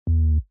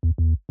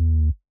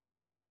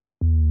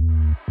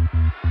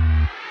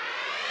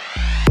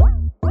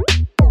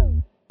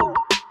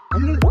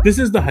This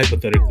is the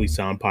Hypothetically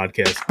Sound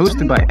podcast,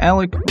 hosted by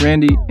Alec,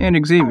 Randy,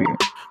 and Xavier,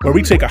 where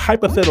we take a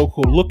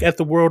hypothetical look at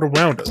the world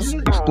around us,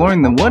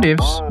 exploring the what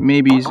ifs,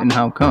 maybes, and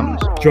how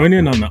comes. Join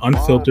in on the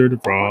unfiltered,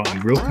 raw,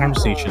 and real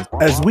conversations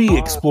as we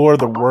explore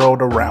the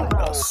world around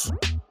us.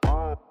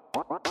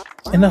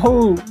 And the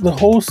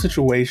whole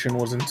situation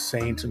was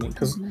insane to me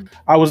because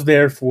I was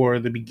there for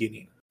the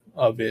beginning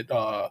of it.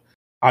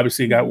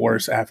 Obviously, it got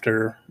worse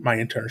after my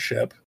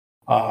internship.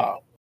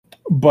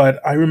 But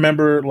I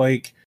remember,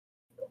 like,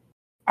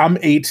 I'm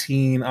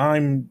 18,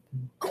 I'm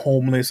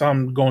homeless,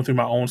 I'm going through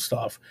my own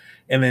stuff,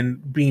 and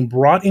then being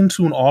brought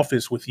into an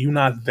office with you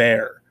not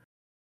there,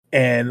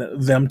 and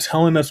them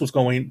telling me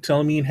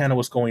and Hannah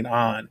what's going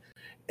on,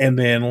 and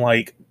then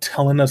like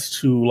telling us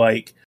to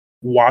like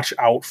watch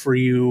out for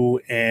you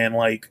and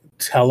like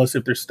tell us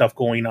if there's stuff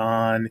going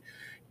on.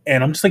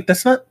 And I'm just like,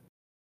 that's not,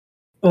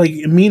 like,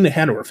 me and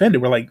Hannah were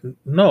offended. We're like,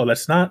 no,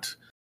 that's not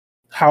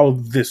how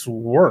this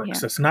works. Yeah.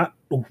 That's not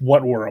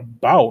what we're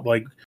about.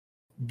 Like,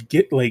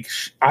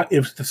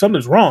 if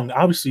something's wrong,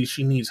 obviously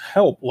she needs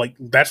help. Like,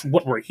 that's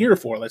what we're here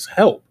for. Let's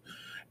help.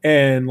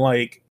 And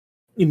like,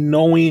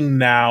 knowing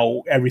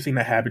now everything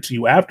that happened to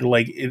you after,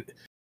 like, it's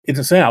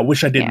insane. I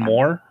wish I did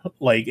more.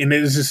 Like, and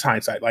it's just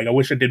hindsight. Like, I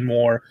wish I did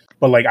more,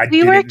 but like, I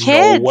didn't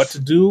know what to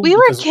do. We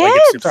were kids. Like,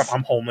 at the same time,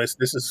 I'm homeless.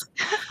 This is,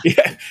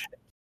 yeah.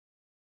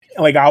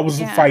 Like, I was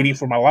fighting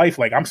for my life.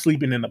 Like, I'm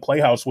sleeping in the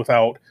playhouse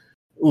without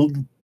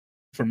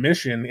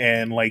permission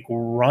and like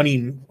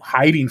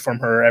hiding from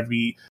her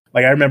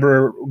I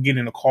remember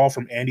getting a call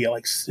from Andy at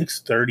like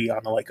 6:30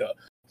 on like a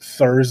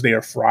Thursday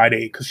or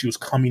Friday because she was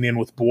coming in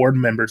with board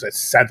members at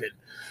 7.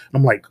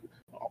 I'm like,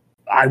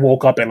 I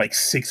woke up at like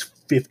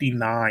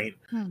 6:59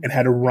 and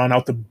had to run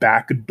out the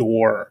back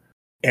door,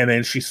 and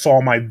then she saw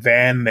my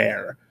van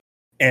there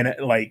and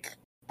it like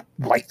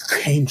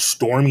came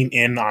storming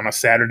in on a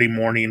Saturday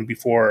morning.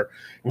 Before, it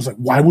was like,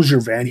 why was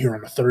your van here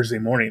on a Thursday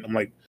morning? I'm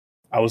like,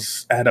 I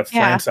was at a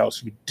friend's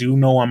house. You do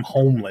know I'm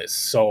homeless,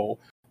 so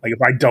like,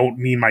 if I don't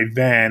need my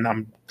van,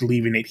 I'm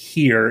leaving it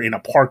here in a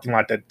parking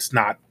lot that's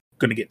not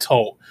going to get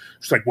towed.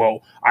 She's like,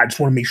 well, I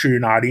just want to make sure you're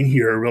not in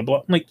here. Blah, blah.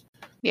 I'm like,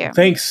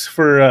 thanks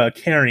for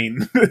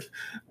caring. And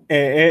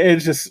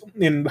it's just,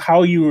 in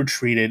how you were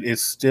treated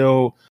is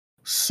still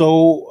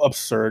so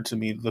absurd to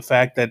me. The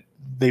fact that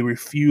they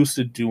refuse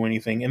to do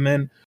anything, and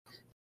then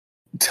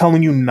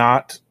telling you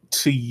not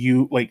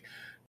to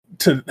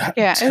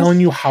telling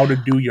you how to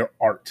do your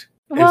art.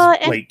 Well, I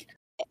think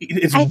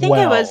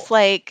it was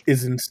like,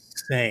 is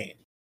insane.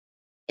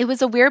 It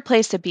was a weird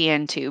place to be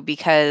into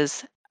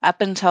because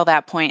up until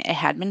that point it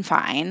had been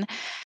fine,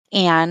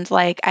 and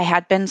like, I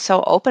had been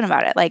so open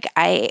about it. Like,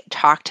 I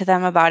talked to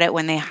them about it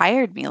when they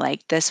hired me.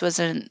 Like, this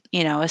wasn't,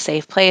 a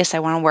safe place. I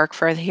want to work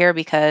for here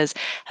because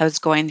I was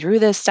going through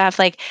this stuff.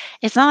 Like,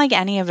 it's not like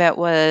any of it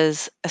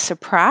was a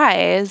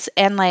surprise.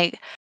 And like,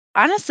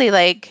 honestly,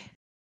 like,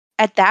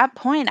 at that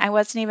point, I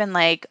wasn't even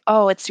like,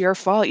 oh, it's your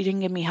fault you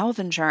didn't give me health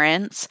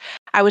insurance.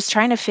 I was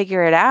trying to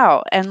figure it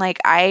out. And like,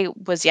 I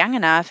was young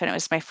enough and it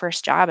was my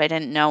first job. I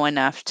didn't know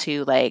enough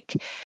to like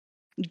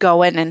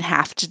go in and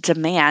have to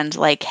demand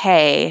like,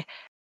 hey,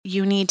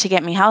 you need to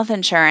get me health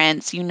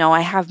insurance. I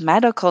have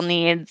medical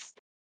needs.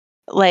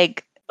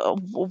 Like,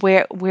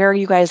 where are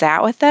you guys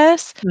at with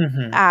this?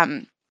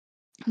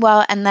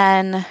 Well, and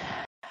then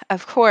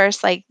of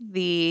course, like,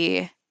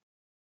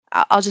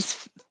 I'll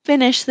just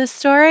finish this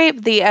story.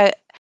 The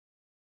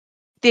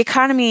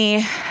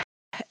economy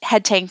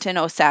had tanked in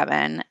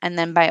 2007, and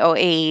then by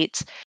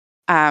 2008,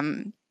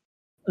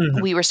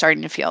 we were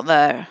starting to feel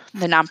the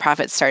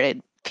nonprofits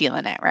started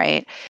feeling it,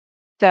 right?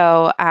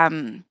 So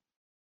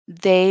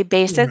they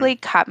basically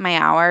cut my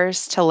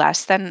hours to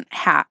less than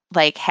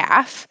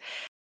half,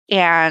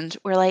 and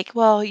we're like,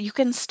 well, you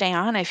can stay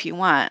on if you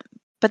want,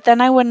 but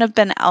then I wouldn't have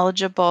been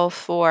eligible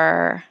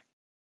for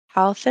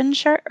health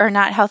insurance, or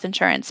not health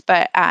insurance,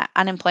 but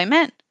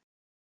unemployment.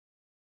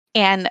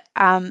 And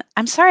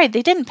I'm sorry,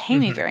 they didn't pay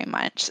me very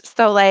much.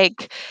 So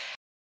like,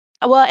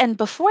 well, and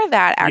before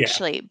that,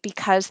 actually,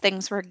 because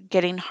things were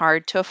getting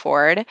hard to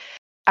afford,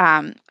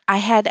 I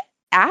had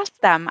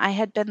asked them, I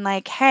had been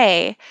like,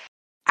 hey,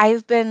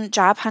 I've been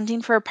job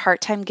hunting for a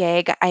part-time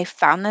gig. I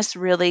found this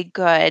really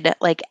good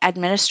like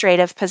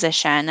administrative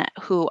position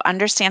who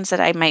understands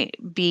that I might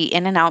be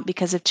in and out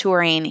because of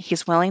touring.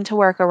 He's willing to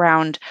work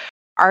around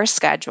our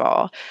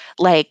schedule.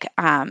 Like,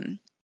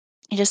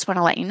 I just want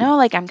to let you know,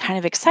 like, I'm kind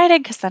of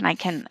excited because then I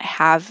can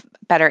have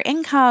better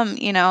income,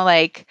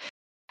 like,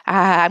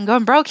 I'm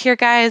going broke here,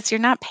 guys. You're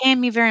not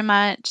paying me very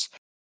much.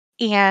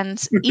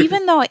 And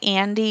even though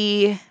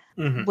Andy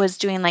was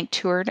doing like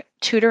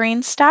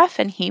tutoring stuff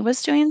and he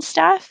was doing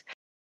stuff,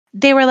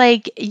 they were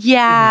like,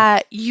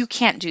 yeah, you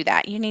can't do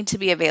that. You need to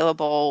be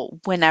available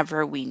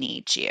whenever we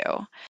need you.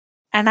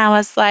 And I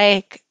was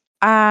like,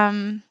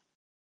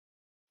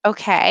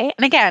 okay.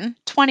 And again,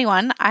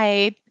 21,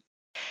 I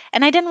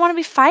didn't want to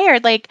be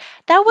fired. Like,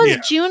 that was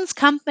June's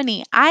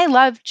company. I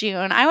love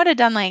June. I would have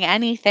done like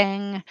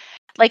anything.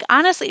 Like,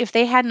 honestly, if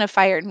they hadn't have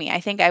fired me, I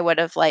think I would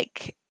have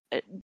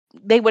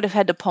they would have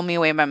had to pull me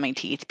away by my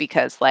teeth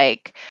because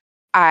like,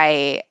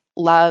 I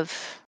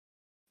love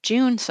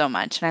June so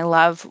much, and I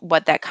love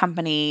what that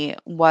company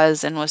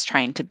was and was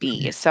trying to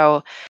be.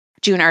 So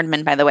June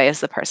Erdman, by the way, is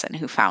the person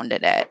who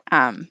founded it,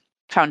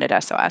 founded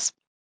SOS.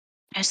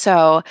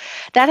 So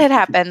that had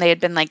happened. They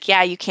had been like,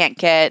 yeah, you can't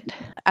get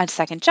a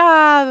second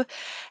job.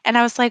 And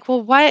I was like,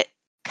 well, what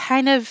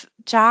kind of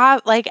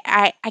job? Like,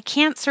 I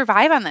can't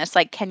survive on this.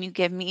 Like, can you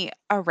give me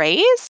a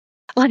raise?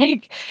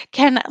 Like,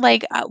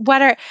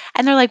 what are,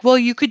 and they're like, well,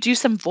 you could do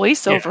some Yeah.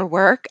 voiceover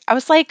work. I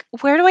was like,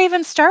 where do I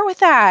even start with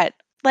that?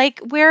 Like,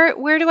 where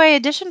do I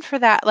audition for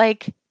that?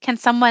 Like, can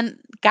someone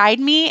guide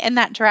me in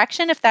that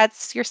direction if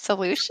that's your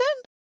solution?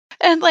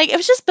 And like, it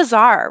was just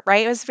bizarre,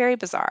 right? It was very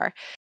bizarre.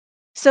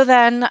 So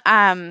then,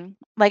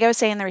 like I was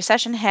saying, the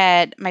recession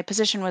hit, my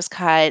position was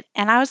cut,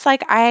 and I was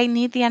like, I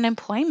need the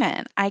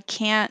unemployment. I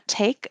can't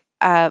take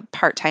a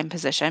part-time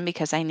position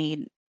because I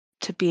need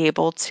to be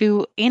able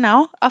to,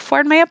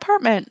 afford my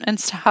apartment and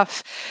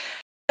stuff.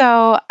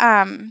 So,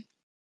 Hmm.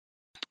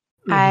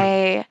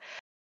 I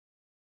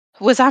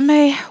was on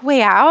my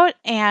way out,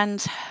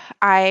 and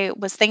I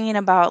was thinking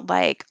about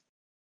like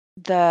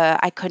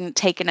I couldn't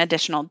take an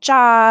additional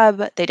job.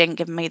 They didn't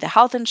give me the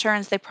health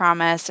insurance they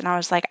promised. And I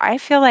was like, I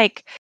feel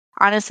like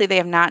honestly, they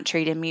have not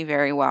treated me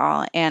very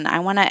well. And I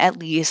want to at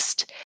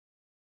least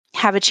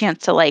have a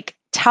chance to like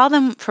tell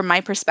them from my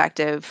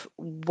perspective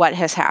what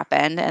has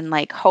happened. And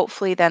like,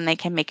 hopefully, then they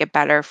can make it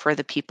better for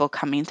the people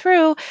coming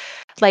through.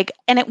 Like,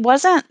 and it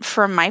wasn't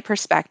from my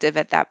perspective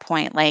at that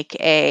point, like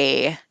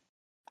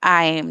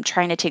I'm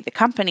trying to take the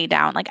company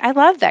down. Like, I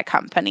love that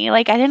company.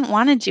 Like, I didn't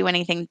want to do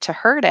anything to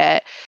hurt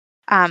it.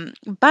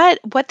 But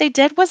what they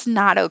did was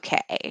not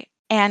okay.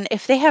 And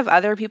if they have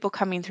other people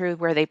coming through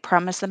where they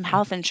promise them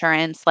health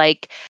insurance,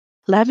 like,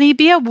 let me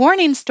be a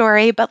warning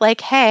story, but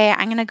like, hey,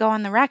 I'm going to go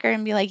on the record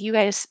and be like, you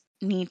guys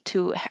need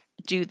to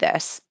do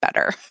this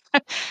better.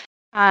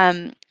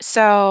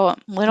 So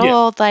little Yeah.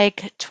 old,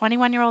 like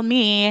 21-year-old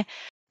me,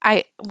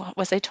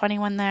 was I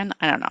 21 then?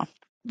 I don't know,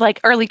 like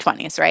early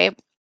 20s, right?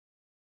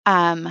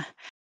 Um,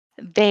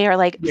 they are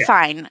like, Yeah.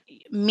 fine,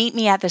 meet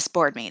me at this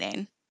board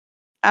meeting.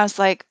 I was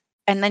like,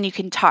 and then you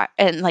can talk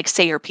and like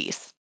say your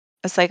piece.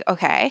 It's like,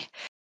 okay.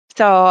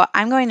 So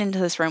I'm going into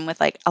this room with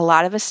like a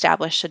lot of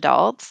established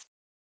adults.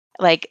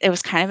 Like it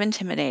was kind of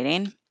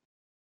intimidating.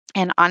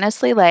 And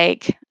honestly,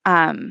 like,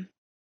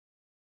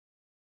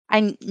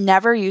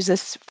 never use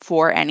this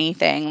for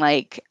anything.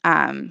 Like,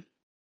 and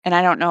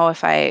I don't know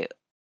if I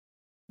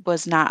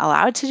was not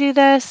allowed to do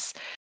this.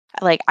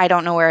 Like, I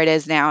don't know where it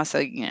is now. So,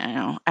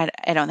 I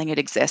don't think it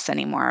exists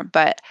anymore.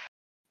 But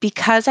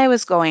because I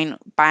was going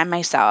by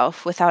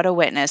myself without a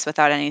witness,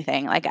 without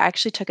anything, like I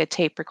actually took a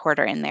tape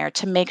recorder in there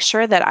to make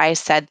sure that I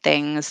said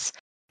things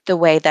the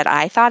way that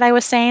I thought I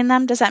was saying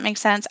them. Does that make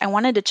sense? I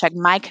wanted to check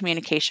my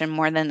communication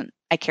more than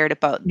I cared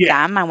about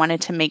Yeah. them. I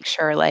wanted to make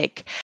sure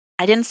like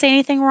I didn't say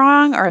anything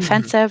wrong or Hmm.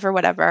 offensive or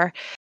whatever.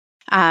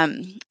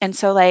 And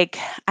so like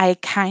I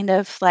kind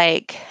of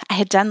like I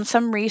had done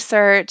some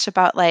research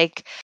about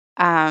like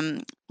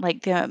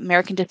the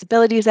American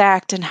Disabilities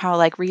Act and how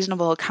like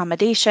reasonable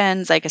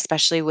accommodations, like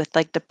especially with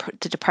like the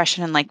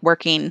depression and like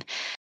working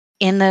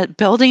in the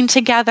building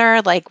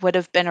together, like would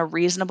have been a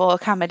reasonable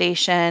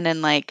accommodation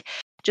and like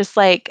just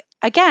like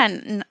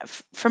again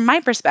from my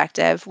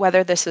perspective,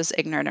 whether this was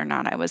ignorant or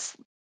not, I was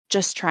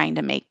just trying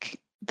to make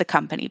the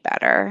company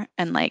better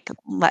and like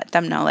let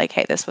them know like,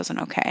 hey, this wasn't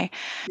okay.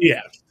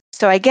 Yeah.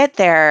 So I get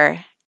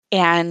there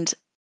and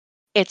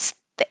it's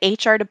the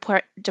HR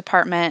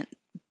department.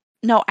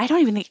 No, I don't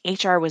even think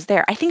HR was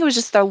there. I think it was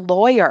just the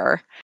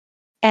lawyer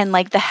and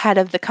like the head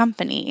of the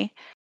company.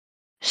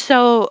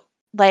 So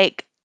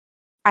like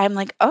I'm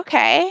like,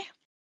 okay.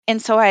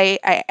 And so I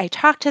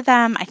talked to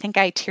them. I think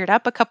I teared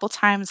up a couple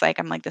times. Like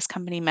I'm like, this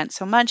company meant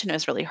so much and it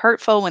was really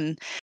hurtful when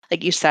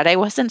like you said I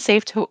wasn't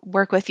safe to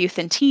work with youth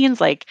and teens.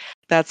 Like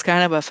that's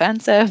kind of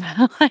offensive.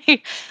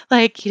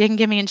 like you didn't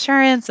give me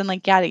insurance and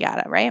like yada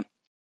yada, right?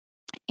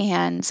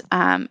 And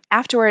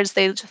afterwards,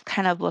 they just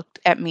kind of looked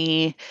at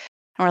me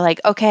and were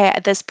like, okay,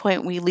 at this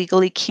point, we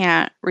legally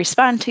can't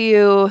respond to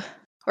you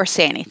or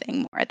say anything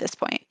more at this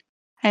point.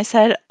 And I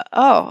said,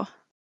 oh,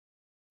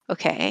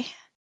 okay.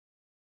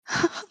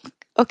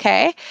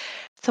 okay.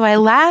 So I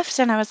left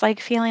and I was like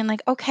feeling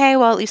like, okay,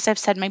 well, at least I've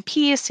said my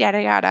piece,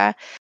 yada, yada.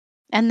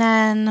 And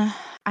then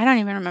I don't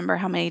even remember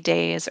how many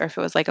days or if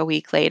it was like a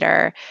week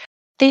later,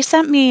 they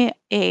sent me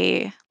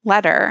a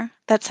letter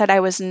that said I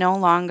was no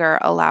longer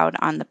allowed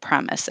on the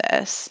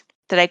premises,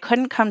 that I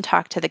couldn't come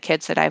talk to the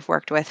kids that I've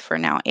worked with for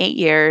now 8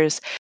 years,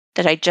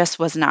 that I just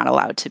was not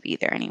allowed to be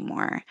there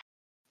anymore.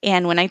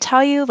 And when I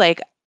tell you, like,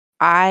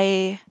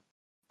 I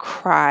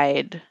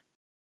cried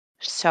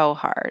so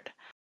hard.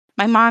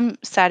 My mom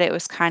said it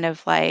was kind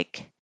of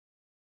like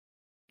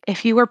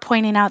if you were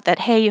pointing out that,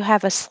 hey, you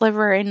have a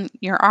sliver in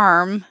your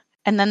arm,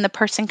 and then the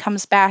person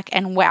comes back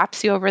and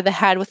whaps you over the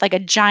head with like a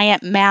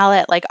giant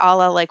mallet, like a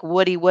la like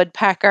Woody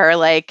Woodpecker,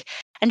 like,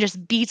 and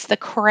just beats the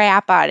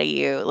crap out of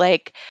you.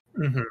 Like,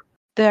 Hmm.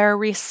 their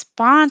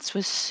response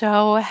was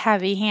so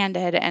heavy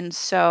handed and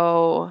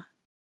so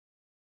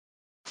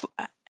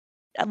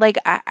like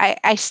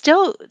I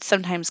still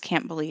sometimes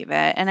can't believe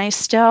it, and I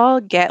still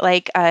get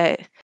like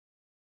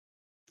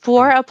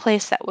for a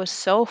place that was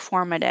so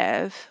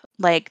formative,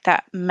 like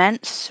that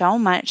meant so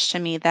much to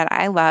me that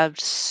I loved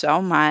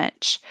so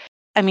much.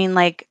 I mean,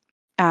 like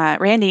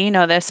Randy, you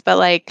know this, but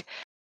like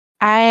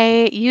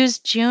I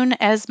used June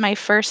as my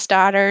first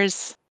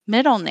daughter's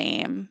middle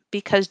name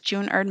because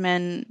June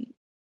Erdman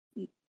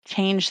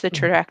changed the Mhm.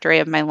 trajectory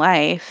of my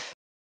life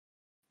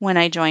when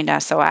I joined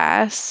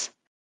SOS.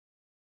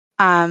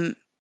 Um,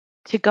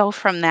 to go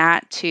from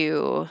that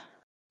to,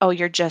 oh,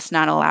 you're just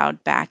not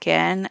allowed back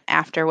in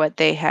after what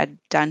they had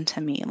done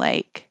to me,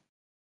 like,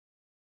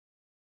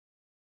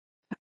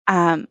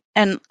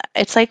 and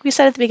it's like we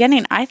said at the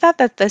beginning, I thought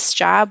that this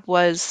job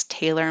was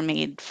tailor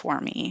made for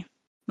me.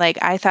 Like,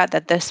 I thought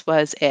that this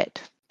was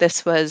it.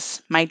 This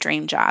was my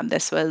dream job.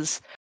 This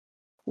was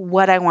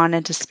what I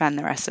wanted to spend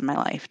the rest of my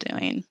life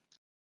doing.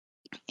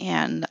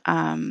 And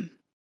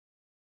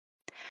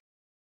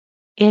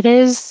it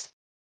is,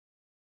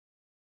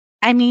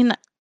 I mean,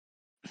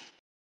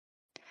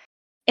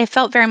 it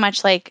felt very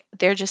much like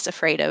they're just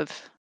afraid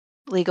of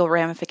legal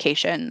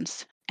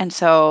ramifications. And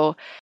so,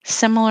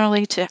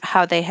 similarly to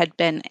how they had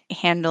been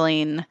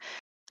handling,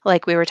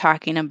 like we were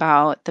talking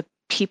about, the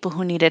people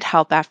who needed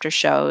help after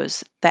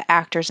shows, the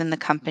actors in the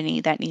company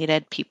that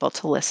needed people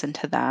to listen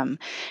to them,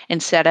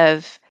 instead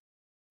of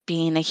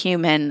being a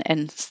human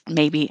and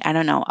maybe, I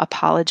don't know,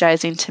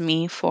 apologizing to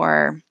me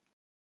for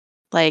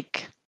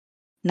like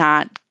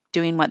not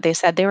doing what they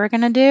said they were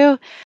going to do.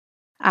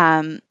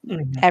 Um,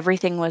 Mhm.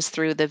 Everything was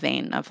through the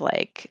vein of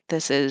like,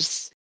 this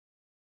is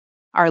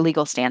our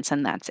legal stance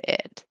and that's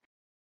it.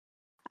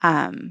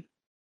 Um,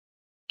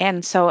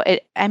 and so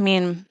I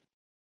mean,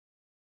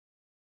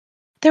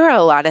 there were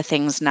a lot of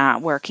things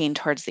not working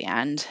towards the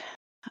end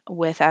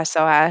with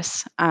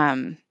SOS.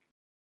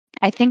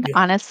 I think Yeah.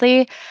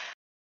 honestly,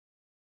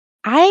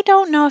 I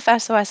don't know if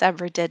SOS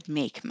ever did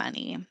make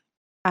money.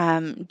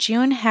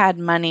 June had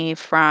money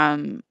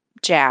from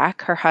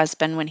Jack, her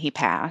husband, when he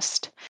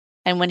passed.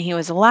 And when he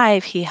was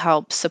alive, he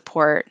helped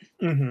support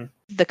Hmm.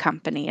 the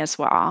company as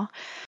well.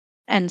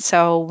 And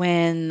so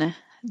when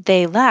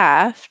they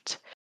left,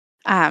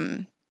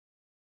 um,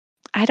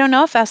 I don't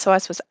know if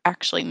SOS was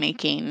actually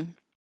making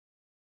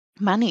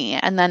money.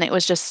 And then it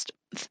was just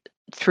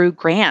through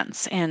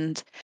grants.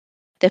 And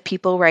the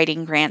people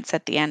writing grants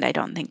at the end, I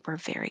don't think were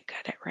very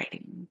good at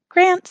writing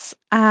grants.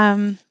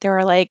 There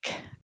were like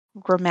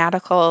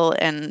grammatical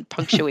and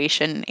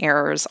punctuation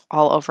errors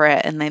all over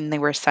it. And then they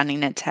were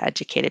sending it to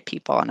educated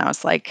people. And I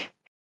was like,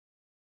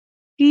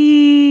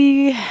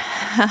 "Ee."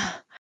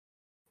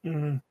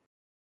 Hmm.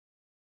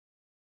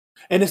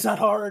 And it's not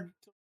hard.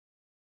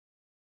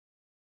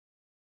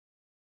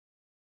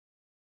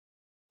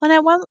 when I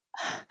one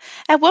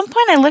At one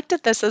point, I looked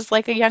at this as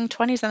like a young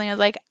 20 something. I was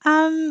like,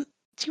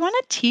 do you want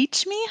to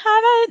teach me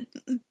how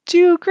to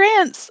do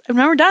grants? I've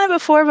never done it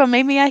before, but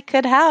maybe I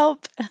could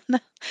help.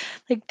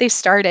 Like they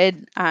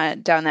started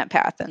down that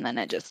path and then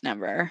it just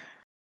never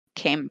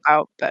came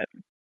out. But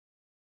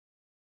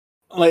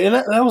Like, and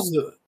that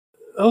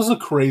was a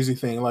crazy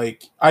thing.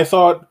 Like, I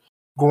thought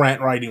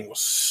grant writing was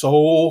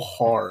so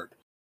hard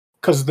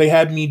because they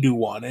had me do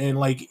one, and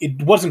like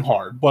it wasn't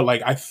hard, but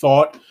like I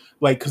thought,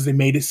 like because they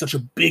made it such a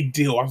big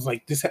deal, I was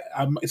like,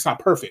 it's not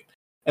perfect.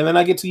 And then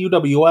I get to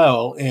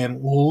UWL,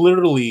 and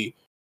literally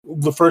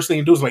the first thing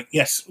to do is like,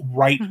 yes,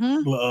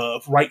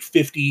 mhm. write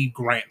 50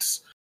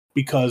 grants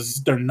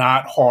because they're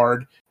not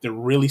hard. They're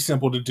really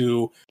simple to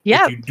do. If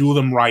Yep. you do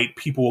them right,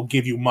 people will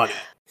give you money.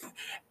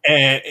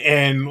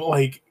 And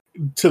like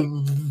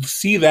to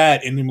see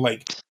that and then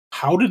like,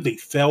 how did they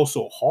fail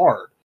so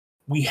hard?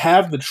 We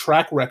have the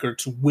track record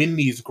to win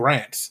these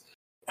grants.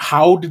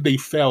 How did they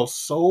fail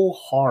so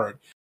hard?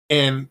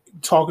 And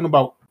talking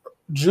about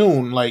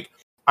June, like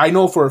I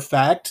know for a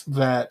fact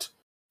that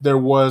there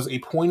was a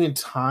point in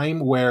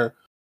time where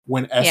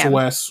when Yeah.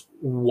 SOS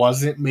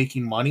wasn't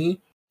making money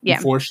Yeah.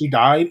 before she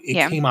died, it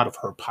Yeah. came out of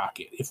her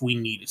pocket if we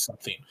needed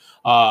something.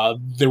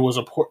 There was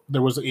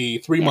a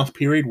three Yeah. month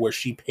period where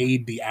she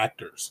paid the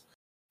actors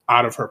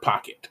out of her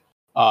pocket.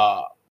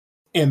 Uh,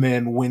 and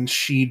then when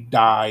she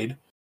died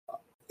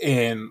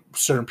and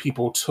certain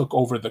people took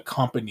over the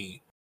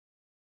company,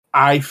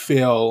 I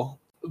feel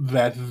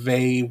that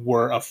they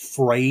were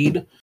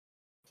afraid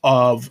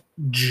of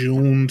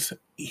June's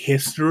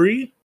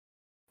history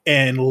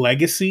and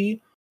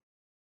legacy.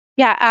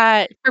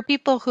 Yeah. For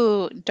people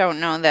who don't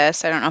know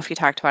this, I don't know if you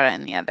talked about it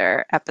in the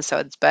other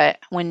episodes, but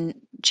when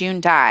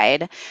June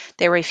died,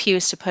 they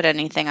refused to put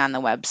anything on the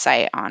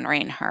website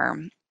honoring her.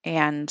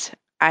 And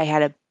I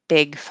had a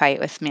big fight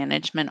with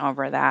management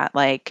over that.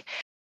 Like,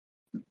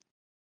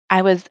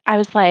 I was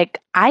like,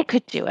 "I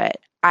could do it.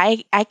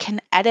 I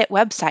can edit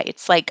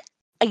websites, like,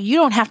 you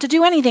don't have to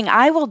do anything,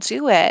 I will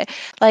do it.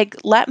 Like,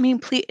 let me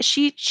please."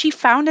 She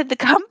founded the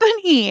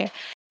company.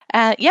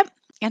 Yep,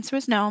 answer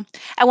was no.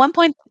 At one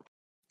point,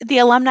 the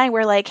alumni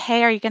were like,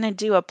 "Hey, are you gonna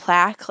do a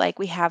plaque like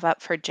we have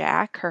up for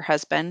Jack, her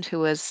husband, who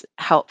was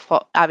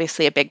helpful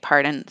obviously a big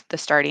part in the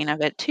starting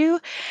of it too?"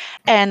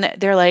 And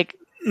they're like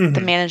the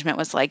Mhm. management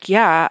was like,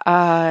 "Yeah,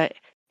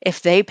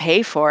 if they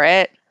pay for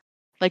it,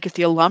 like if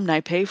the alumni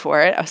pay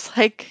for it, I was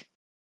like,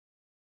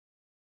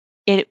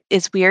 it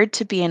is weird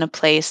to be in a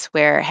place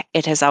where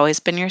it has always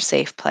been your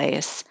safe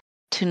place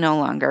to no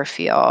longer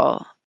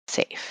feel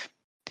safe.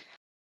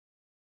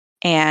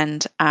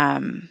 And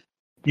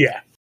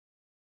Yeah.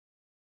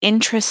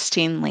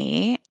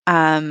 interestingly,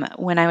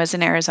 when I was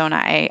in Arizona,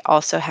 I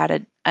also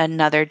had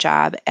another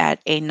job at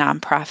a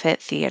nonprofit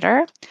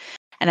theater.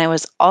 And I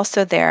was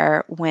also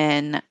there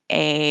when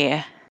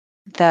the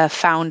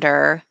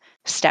founder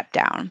stepped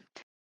down.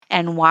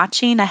 And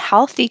watching a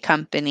healthy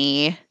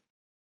company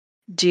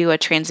do a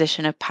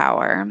transition of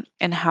power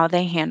and how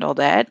they handled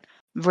it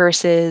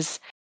versus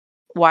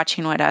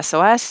watching what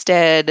SOS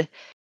did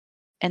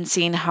and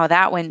seeing how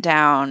that went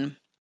down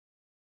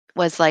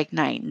was like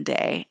night and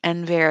day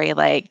and very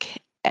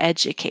like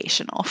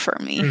educational for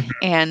me. Mhm.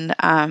 And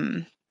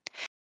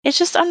it's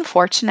just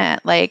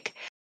unfortunate. Like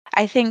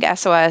I think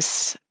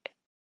SOS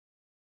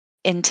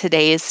in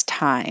today's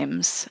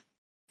times,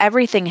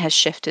 everything has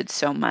shifted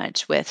so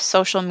much with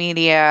social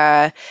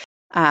media.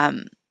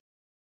 Um,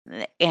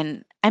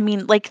 and I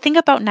mean, like, think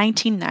about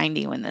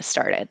 1990 when this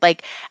started.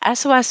 Like,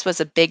 SOS was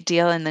a big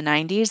deal in the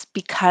 90s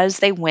because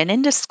they went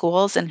into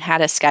schools and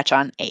had a sketch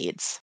on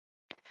AIDS.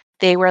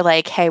 They were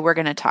like, hey, we're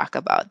going to talk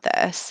about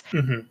this.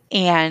 Mhm.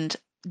 And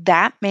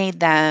that made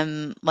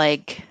them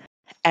like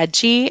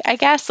edgy, I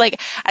guess.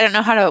 Like, I don't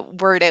know how to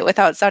word it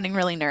without sounding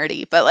really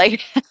nerdy, but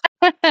like,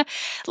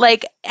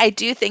 like, I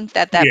do think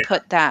that Yeah.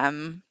 put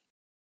them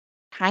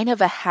kind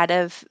of ahead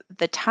of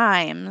the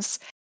times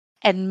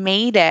and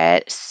made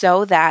it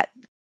so that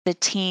the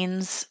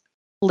teens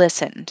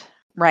listened,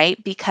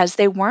 right? Because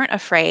they weren't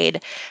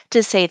afraid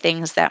to say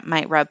things that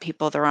might rub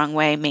people the wrong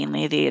way,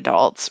 mainly the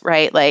adults,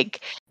 right?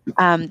 Like,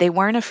 they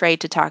weren't afraid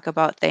to talk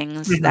about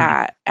things Mhm.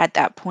 that at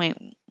that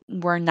point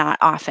were not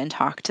often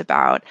talked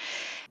about.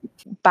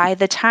 By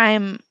the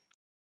time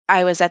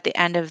I was at the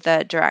end of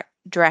the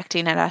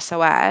directing at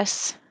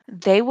SOS,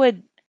 they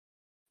would,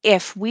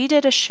 if we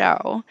did a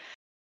show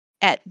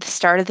at the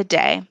start of the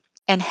day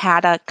and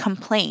had a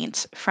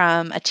complaint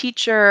from a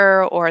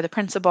teacher or the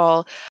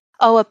principal,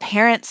 oh, a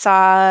parent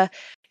saw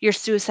your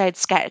suicide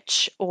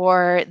sketch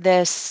or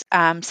this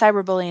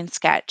cyberbullying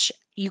sketch,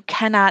 you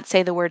cannot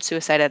say the word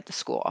suicide at the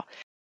school.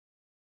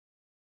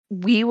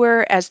 We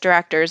were, as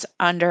directors,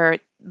 under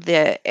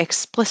the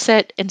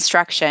explicit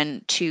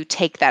instruction to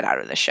take that out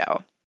of the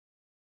show.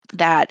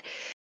 That,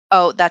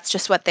 oh, that's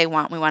just what they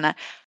want. We want to.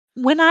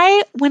 When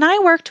I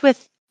worked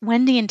with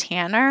Wendy and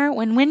Tanner,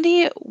 when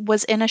Wendy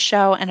was in a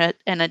show and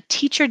a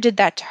teacher did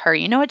that to her,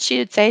 you know what she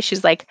would say?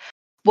 She's like,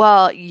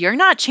 "Well, you're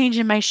not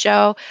changing my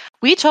show.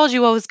 We told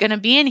you what was going to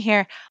be in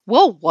here.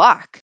 We'll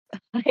walk."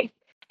 Like,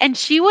 and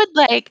she would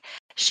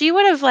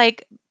have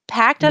like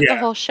packed up the Yeah.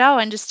 whole show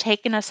and just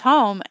taken us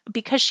home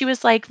because she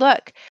was like,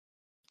 "Look,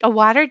 a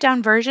watered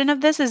down version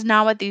of this is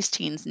not what these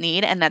teens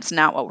need, and that's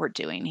not what we're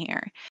doing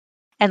here."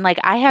 And like,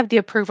 I have the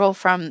approval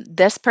from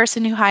this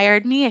person who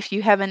hired me. If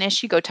you have an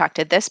issue, go talk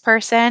to this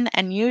person.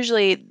 And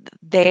usually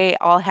they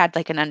all had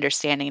like an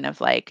understanding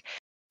of like,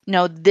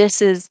 no,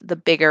 this is the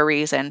bigger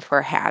reason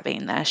for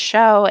having this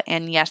show.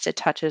 And yes, it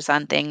touches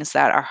on things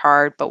that are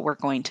hard, but we're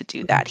going to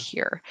do that Mhm.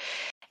 here.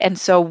 And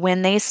so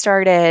when they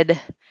started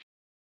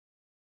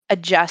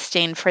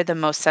adjusting for the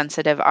most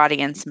sensitive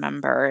audience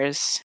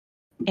members,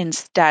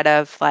 instead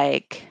of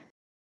like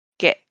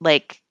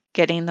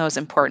getting those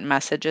important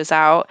messages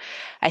out,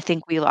 I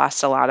think we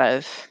lost a lot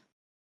of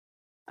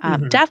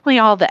Mhm. definitely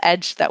all the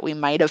edge that we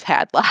might have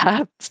had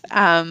left.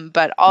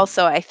 But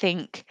also, I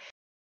think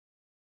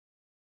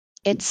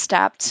it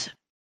stopped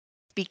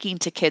speaking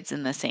to kids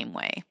in the same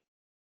way,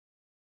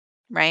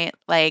 right?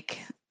 Like,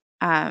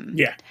 um,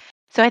 Yeah.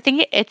 so I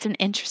think it's an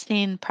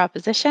interesting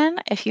proposition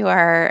if you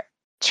are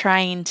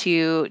trying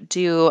to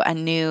do a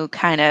new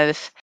kind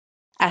of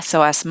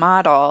SOS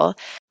model,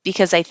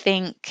 because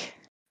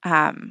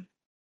um,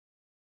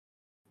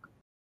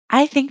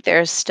 I think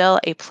there's still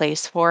a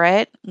place for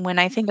it. When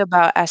I think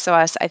about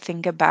SOS, I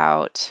think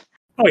about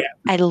Oh yeah.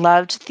 I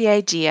loved the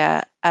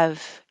idea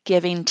of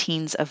giving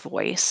teens a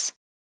voice.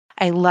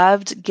 I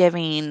loved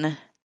giving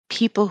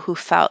people who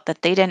felt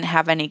that they didn't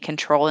have any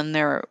control in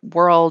their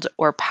world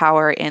or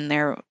power in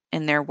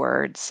their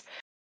words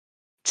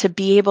to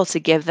be able to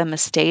give them a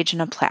stage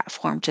and a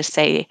platform to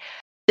say,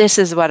 this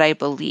is what I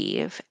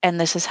believe and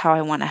this is how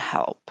I want to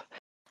help.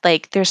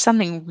 Like, there's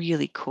something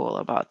really cool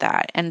about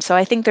that. And so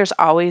I think there's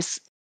always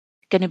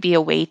going to be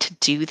a way to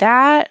do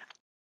that.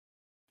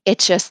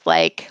 It's just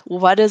like,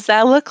 what does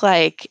that look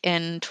like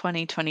in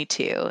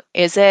 2022?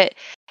 Is it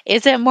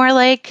more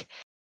like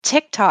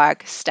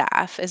TikTok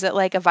stuff? Is it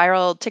like a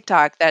viral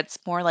TikTok that's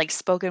more like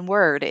spoken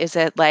word? Is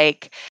it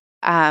like,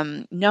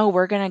 no,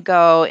 we're gonna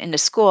go into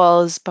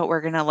schools, but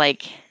we're gonna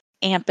like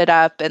amp it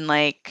up and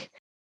like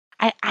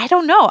I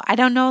don't know. I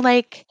don't know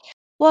like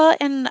well,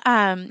 and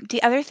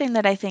the other thing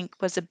that I think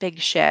was a big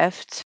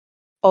shift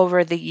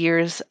over the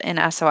years in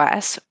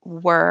SOS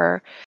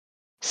were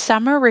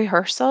summer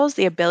rehearsals,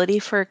 the ability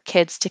for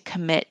kids to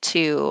commit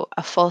to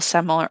a full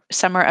summer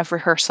of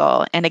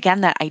rehearsal. And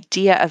again, that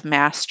idea of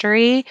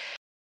mastery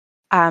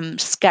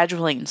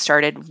scheduling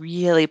started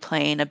really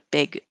playing a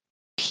big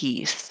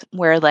piece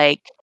where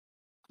like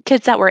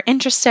kids that were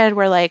interested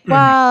were like, Mhm.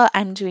 well,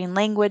 I'm doing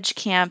language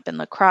camp and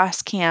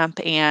lacrosse camp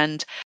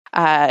and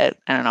I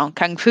don't know,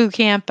 kung fu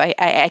camp.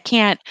 I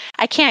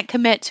can't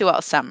commit to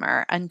all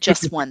summer on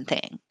just one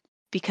thing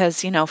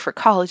because, for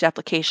college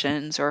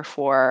applications or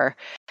for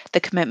the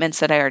commitments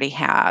that I already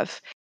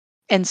have.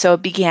 And so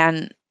it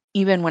began,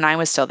 even when I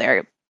was still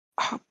there,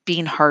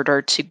 being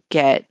harder to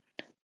get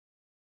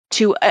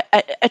to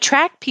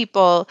attract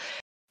people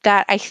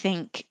that I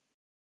think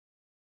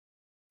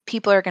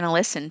people are going to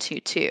listen to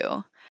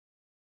too.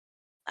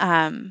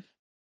 Um,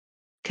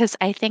 because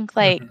I think Mhm.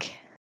 like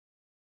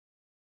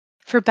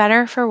for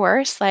better or for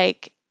worse,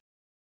 like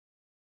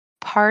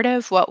part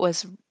of what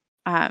was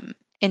um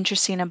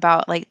interesting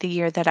about like the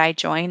year that I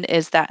joined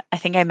is that I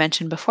think I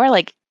mentioned before,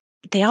 like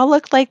they all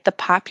looked like the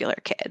popular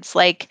kids.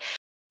 Like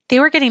they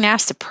were getting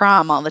asked to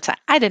prom all the time.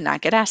 I did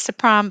not get asked to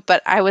prom,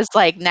 but I was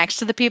like next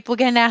to the people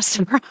getting asked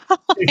to prom.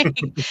 like,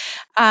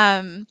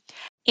 um,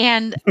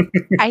 and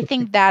I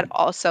think that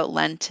also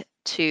lent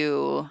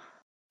to,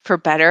 for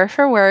better or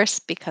for worse,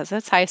 because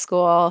it's high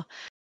school,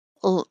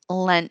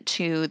 lent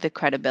to the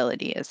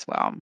credibility as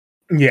well.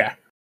 Yeah.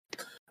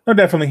 No,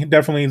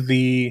 definitely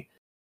the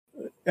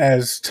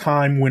as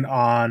time went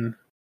on,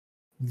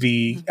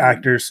 the Hmm.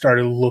 actors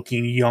started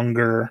looking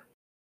younger,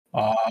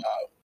 uh,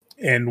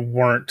 and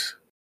weren't,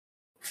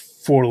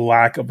 for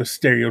lack of a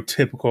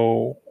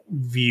stereotypical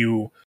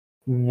view,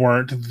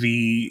 weren't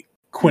the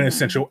Hmm.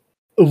 quintessential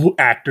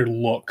actor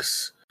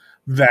looks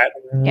that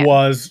Yeah.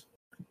 was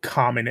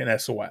common in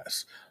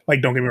SOS.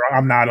 Like, don't get me wrong,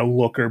 I'm not a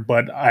looker,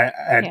 but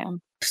at Yeah.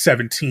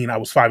 17, I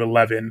was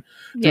 5'11",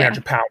 Yeah.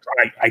 300 pounds.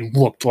 I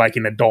looked like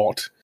an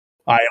adult.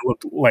 I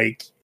looked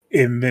like,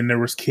 and then there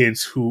was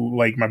kids who,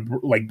 like my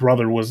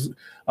brother was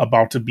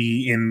about to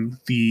be in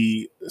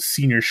the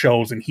senior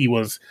shows, and he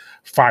was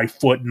 5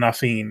 foot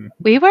nothing.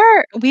 We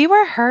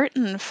were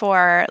hurting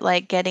for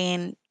like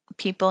getting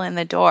people in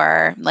the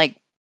door, like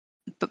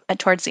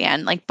towards the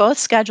end, like both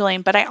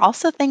scheduling, but I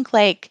also think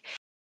like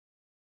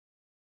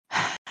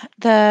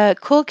the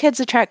cool kids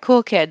attract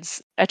cool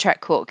kids,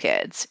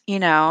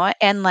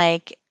 and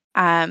like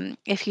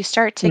if you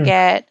start to Mm,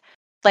 get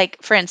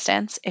like for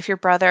instance, if your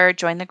brother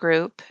joined the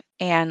group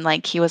and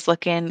like he was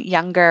looking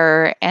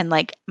younger and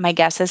like my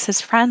guess is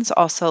his friends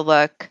also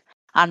look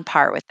on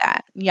par with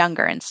that,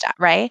 younger and stuff,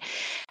 right?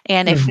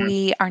 And if mhm.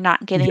 we are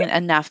not getting Yeah,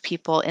 enough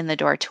people in the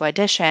door to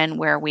audition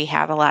where we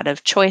have a lot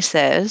of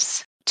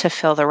choices to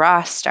fill the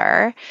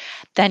roster,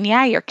 then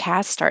yeah, your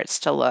cast starts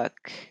to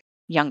look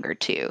younger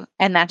too.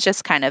 And that's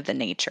just kind of the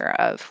nature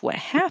of what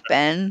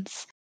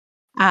happens.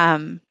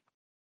 Um,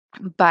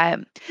 but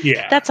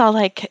yeah. that's all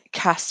like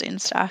casting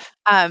stuff.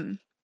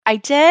 I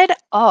did,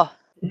 oh,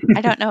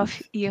 I don't know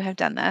if you have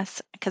done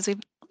this because we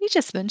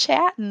just been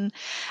chatting.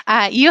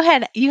 You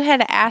had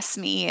asked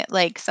me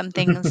like some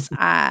things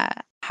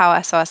how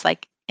SOS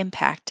like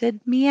impacted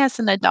me as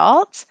an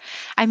adult.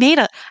 I made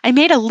a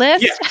Yeah,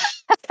 list.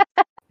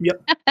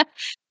 yep,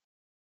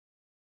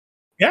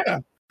 yeah.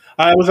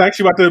 I was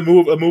actually about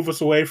to move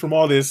us away from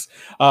all this,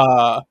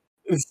 uh,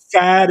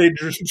 sad and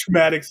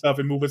traumatic stuff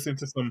and move us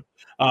into some,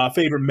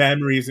 favorite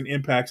memories and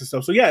impacts and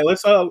stuff. So, yeah,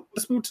 let's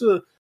move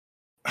to,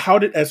 how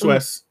did Ooh.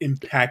 SOS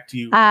impact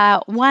you?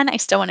 One, I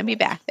still want to be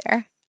back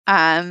there.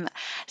 Um,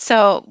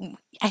 so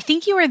I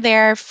think you were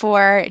there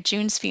for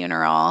June's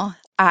funeral.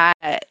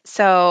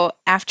 So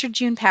after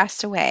June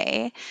passed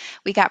away,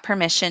 we got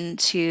permission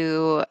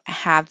to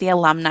have the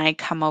alumni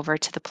come over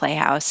to the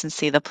Playhouse and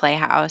see the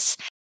Playhouse.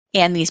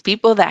 And these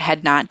people that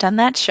had not done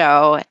that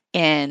show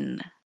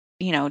in,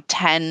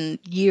 10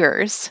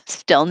 years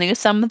still knew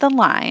some of the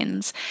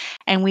lines.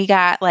 And we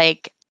got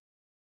like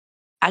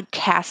a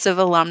cast of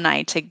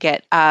alumni to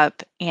get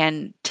up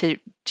and to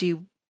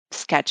do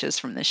sketches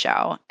from the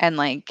show. And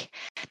like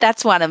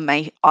that's one of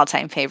my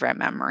all-time favorite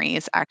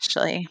memories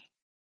actually.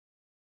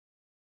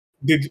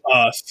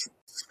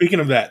 Speaking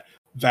of that,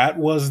 that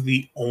was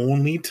the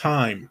only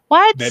time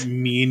that What?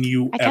 me and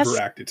you I ever guess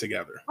acted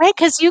together. right,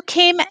 because you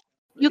came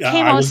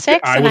I was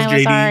 '06 and I was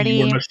JD, you were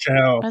already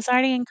Michelle. I was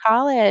already in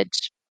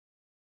college.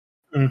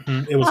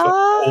 Mhm. It was the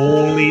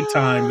only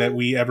time that Oh,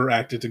 we ever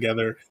acted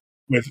together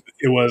with,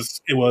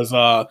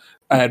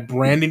 I had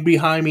Brandon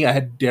behind me, I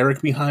had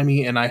Derek behind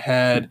me, and I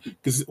had,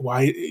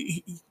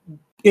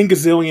 in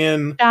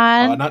Gazillion,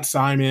 John. not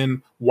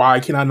Simon, why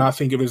can I not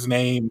think of his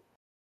name?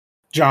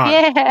 John,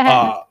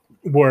 Yeah.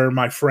 were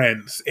my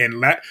friends,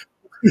 and that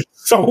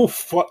so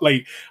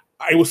like,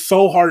 it was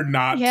so hard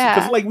not to,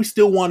 because Yeah. like, we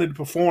still wanted to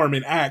perform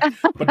and act,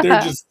 but they're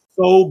just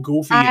so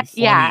goofy and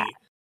Yeah. funny.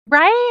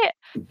 Right?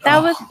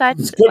 That was It's such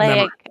a good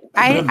memory. like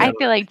I Good I memory.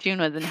 feel like June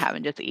was in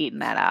heaven just eating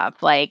that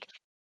up. Like,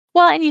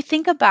 well, and you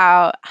think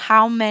about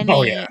how Oh, yeah.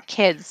 many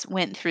kids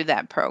went through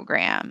that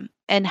program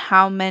and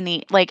how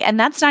many like and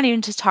that's not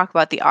even to talk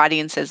about the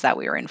audiences that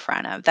we were in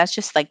front of. That's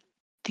just like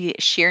the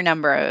sheer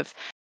number of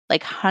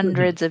like Mhm.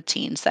 hundreds of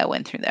teens that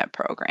went through that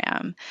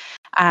program.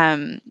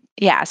 Um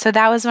yeah, so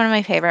that was one of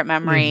my favorite Mhm.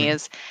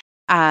 memories.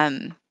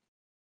 Um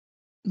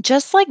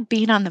just like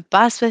being on the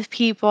bus with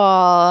people.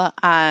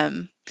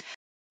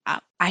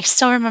 I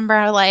still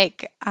remember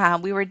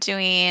we were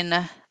doing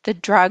the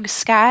drug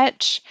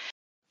sketch,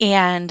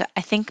 and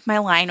I think my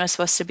line was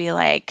supposed to be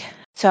like,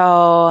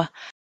 so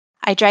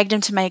I dragged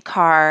him to my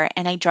car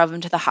and I drove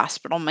him to the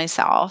hospital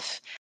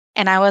myself.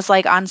 And I was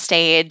like on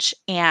stage,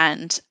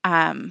 and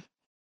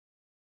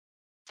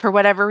for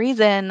whatever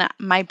reason,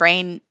 my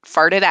brain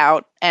farted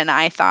out, and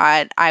I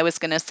thought I was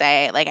going to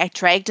say, like, I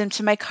dragged him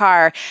to my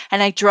car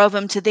and I drove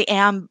him to the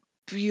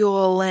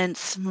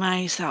ambulance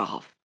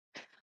myself.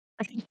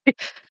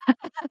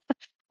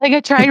 Like, I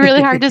tried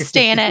really hard to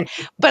stay in it,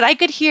 but I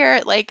could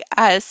hear,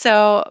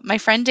 so my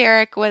friend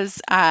Derek was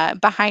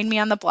behind me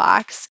on the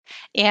blocks,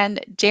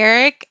 and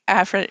Derek,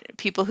 for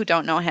people who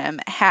don't know him,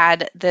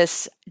 had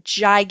this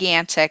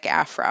gigantic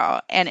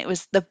afro, and it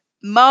was the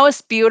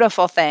most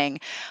beautiful thing.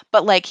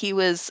 But like, he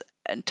was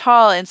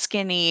tall and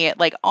skinny,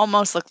 like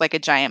almost looked like a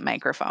giant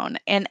microphone.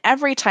 And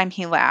every time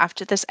he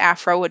laughed, this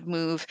afro would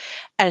move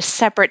at a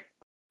separate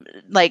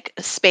like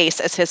space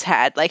as his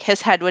head. Like,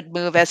 his head would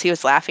move as he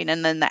was laughing,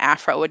 and then the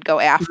afro would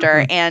go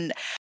after. And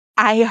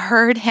I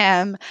heard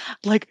him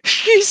like,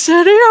 she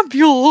said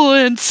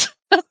ambulance.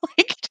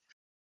 Like,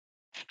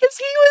 because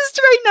he was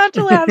trying not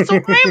to laugh. So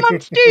I'm on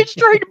stage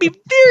trying to be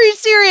very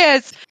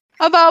serious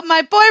about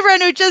my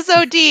boyfriend who just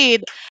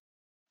OD'd.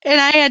 And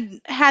I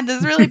had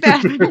this really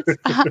bad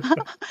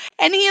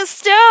and he is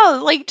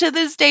still, like, to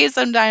this day,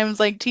 sometimes,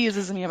 like,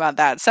 teases me about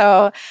that.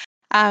 So,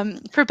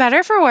 for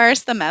better for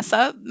worse, the mess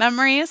up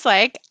memories,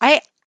 like,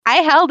 I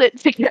held it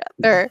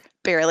together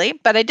barely,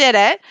 but I did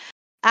it.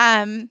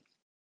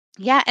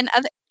 Yeah, and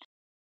other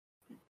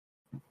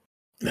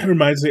That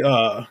reminds me,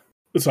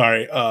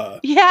 sorry,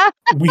 yeah,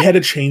 we had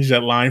to change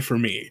that line for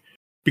me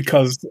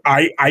because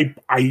I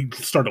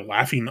started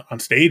laughing on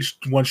stage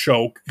one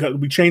show.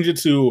 We changed it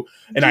to,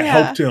 and I yeah.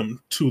 helped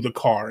him to the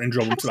car and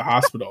drove him to the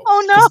hospital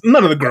Oh because no.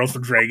 none of the girls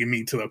were dragging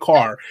me to the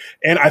car.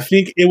 And I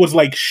think it was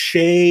like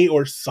Shay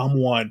or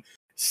someone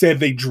said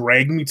they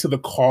dragged me to the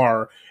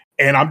car,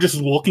 and I'm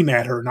just looking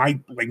at her,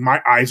 and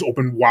my eyes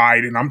open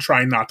wide, and I'm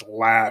trying not to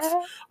laugh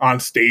on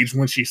stage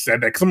when she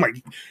said that because I'm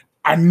like,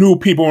 I knew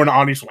people in the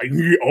audience were like,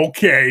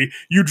 okay,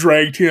 you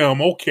dragged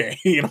him, okay.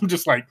 And I'm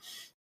just like,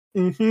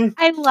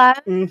 I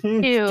love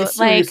to, just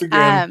serious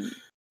again.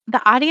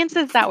 the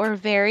audiences that were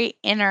very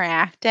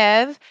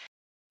interactive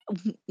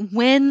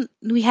when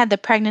we had the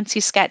pregnancy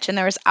sketch, and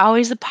there was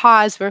always a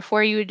pause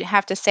before you would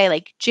have to say,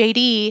 like,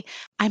 JD,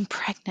 I'm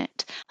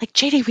pregnant. Like,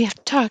 JD, we have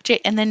to talk.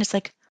 And then it's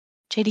like,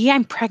 JD,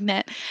 I'm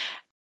pregnant.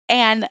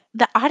 And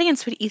the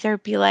audience would either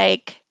be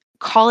like,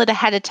 call it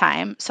ahead of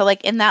time. So,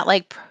 like, in that,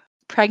 like,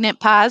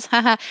 pregnant pause,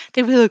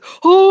 they'd be like,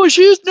 oh,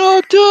 she's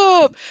knocked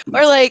up.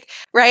 Or, like,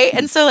 right.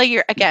 And so, like,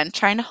 you're, again,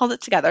 trying to hold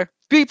it together,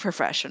 be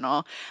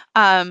professional.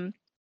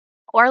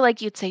 Or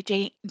like, you'd say,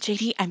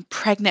 JD, I'm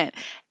pregnant.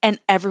 And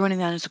everyone in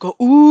the audience would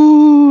go,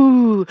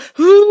 ooh,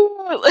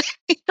 ooh.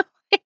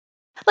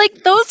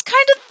 Like, those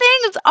kind of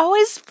things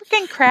always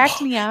freaking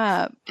cracked me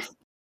up.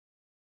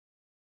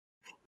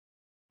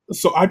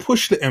 So I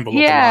pushed the envelope a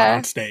lot Yeah.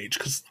 on stage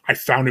because I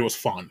found it was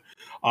fun.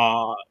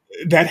 Uh,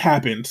 that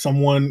happened.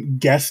 Someone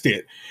guessed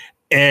it,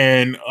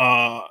 and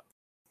Yeah.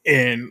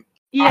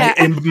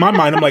 in my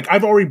mind, I'm like,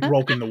 I've already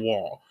broken the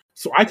wall,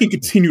 so I can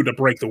continue to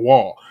break the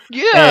wall.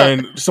 Yeah.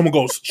 And someone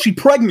goes, "She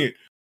pregnant,"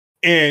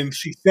 and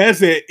she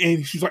says it,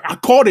 and she's like, "I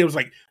called it." I was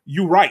like,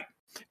 "You right,"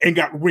 and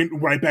went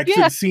right back to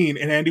Yeah. the scene.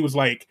 And Andy was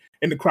like,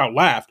 and the crowd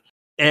laughed.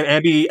 And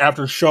Andy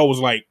after the show was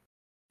like,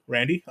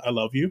 "Randy, I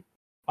love you.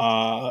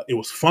 It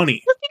was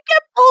funny. You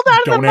get pulled out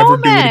of Don't the ever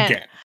do it moment.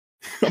 again."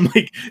 I'm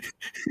like,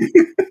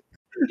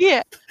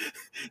 Yeah.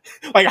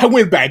 like I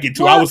went back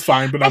into. I Well, was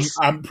fine, but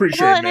I'm pretty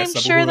sure well, it and I'm messed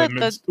up sure that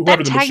whoever that the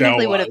Michelle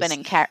technically would have been was.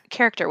 in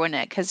character,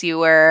 wouldn't it? Because you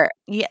were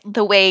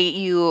the way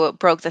you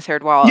broke the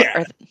third wall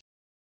Yeah, or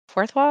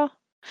fourth wall.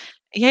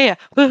 Yeah,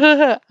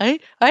 yeah. I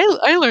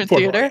learned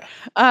fourth wall. theater.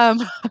 Yeah. Um,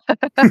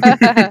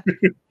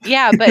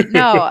 yeah, but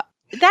no,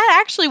 that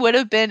actually would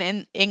have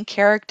been in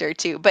character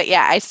too. But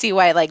yeah, I see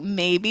why, like,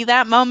 maybe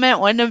that moment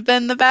wouldn't have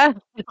been the best.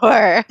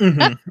 Or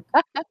Mm-hmm.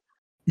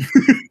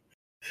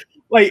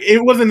 Like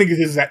it wasn't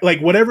exact. Like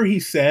whatever he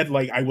said,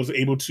 like I was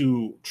able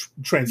to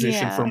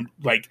transition yeah, from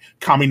like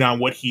commenting on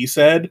what he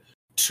said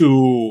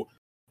to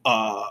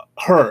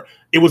her.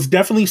 It was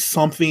definitely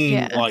something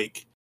yeah,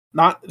 like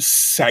not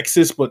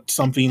sexist, but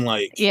something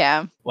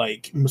yeah,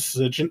 like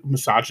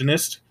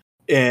misogynist,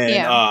 and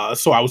yeah.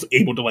 so I was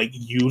able to like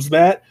use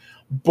that.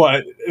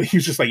 But he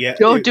was just like, yeah,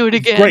 Don't do it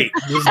it's again. great.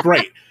 This is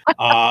great.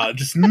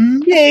 Just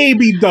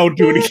maybe don't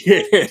do it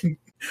again.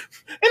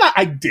 And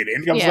I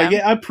didn't. I was like, Yeah,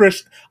 yeah,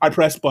 I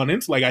pressed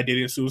buttons like I did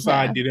in Suicide,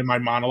 I yeah, did in my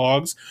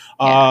monologues.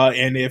 yeah,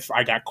 And if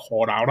I got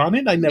called out on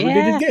it, I never did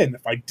it yeah. again.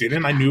 If I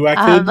didn't, I knew I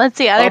could Let's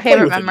see, other play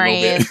favorite with it a little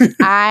bit.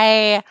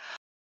 memories.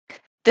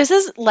 This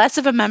is less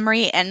of a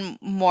memory and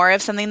more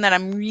of something that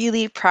I'm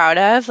really proud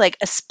of, like,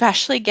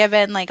 especially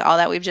given, like, all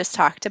that we've just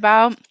talked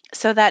about.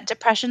 So that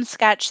depression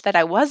sketch that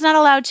I was not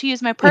allowed to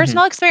use my Mhm.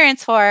 personal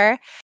experience for,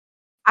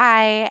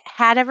 I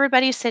had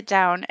everybody sit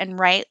down and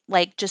write,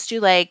 like, just do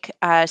like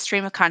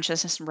stream of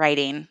consciousness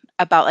writing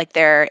about like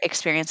their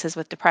experiences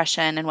with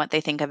depression and what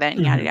they think of it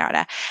and yada Hmm.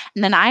 yada.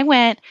 And then I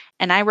went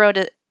and I wrote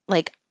it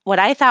like what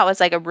I thought was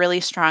like a really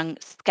strong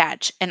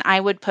sketch, and I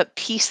would put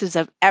pieces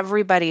of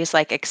everybody's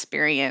like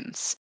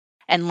experience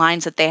and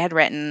lines that they had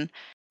written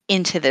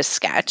into this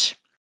sketch.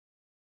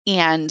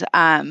 And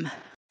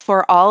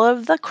for all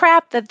of the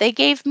crap that they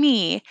gave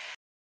me,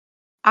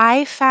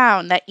 I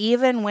found that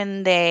even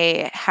when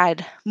they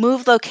had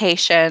moved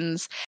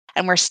locations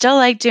and were still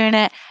like doing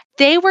it,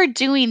 they were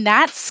doing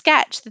that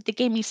sketch that they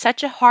gave me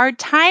such a hard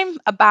time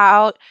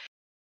about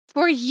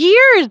for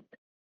years,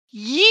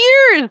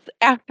 years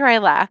after I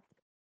left.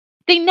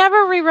 They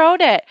never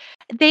rewrote it.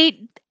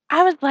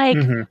 I was like,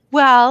 Hmm.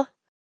 well,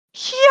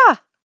 yeah,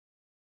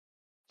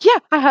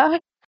 yeah.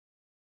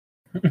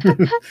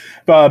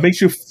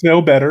 Makes you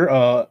feel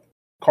better.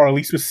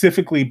 Carly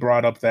specifically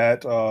brought up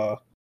that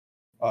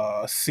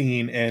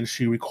scene, and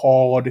she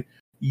recalled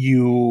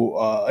you,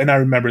 and I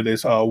remember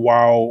this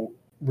while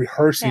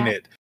rehearsing Yeah.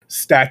 it,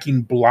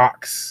 stacking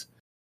blocks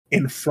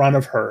in front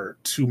of her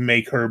to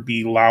make her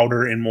be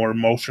louder and more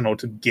emotional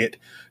to get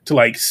to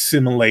like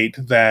simulate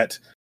that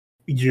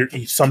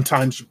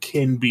sometimes you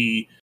can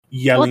be Well,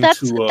 yelling that's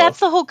to that's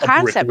the whole a brick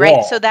concept,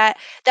 right? So wall. that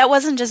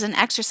wasn't just an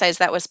exercise,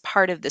 that was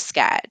part of the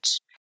sketch.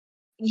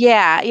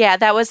 Yeah, yeah,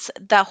 that was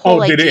the Oh,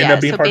 whole did it end idea.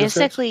 up being So part of the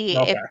sketch? basically,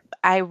 Okay.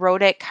 I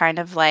wrote it kind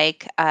of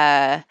like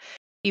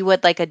you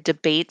would like a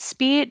debate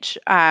speech,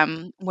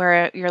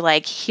 where you're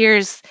like,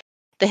 here's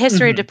the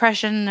history of Hmm.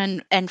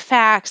 depression and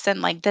facts,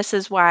 and like this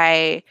is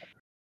why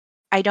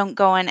I don't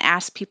go and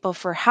ask people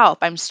for help.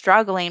 I'm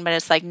struggling, but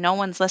it's like no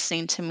one's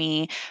listening to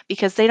me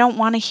because they don't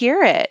want to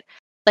hear it.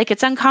 Like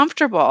it's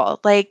uncomfortable.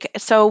 Like,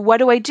 so what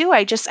do?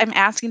 I'm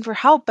asking for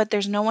help, but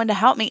there's no one to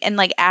help me. And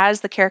like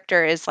as the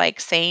character is like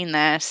saying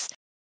this,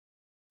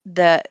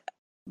 the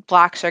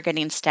blocks are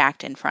getting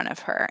stacked in front of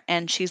her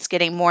and she's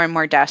getting more and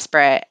more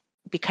desperate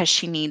because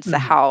she needs the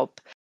Hmm.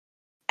 help,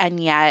 and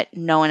yet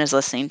no one is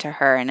listening to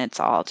her, and it's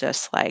all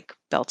just like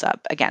built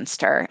up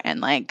against her. And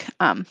like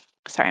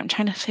sorry, I'm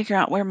trying to figure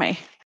out where my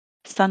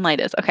sunlight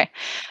is. Okay.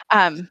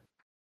 um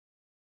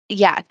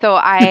yeah, so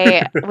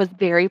I was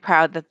very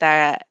proud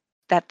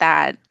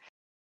that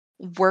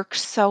worked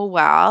so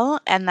well,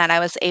 and that I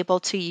was able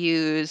to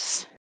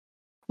use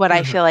what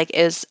I Hmm. feel like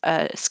is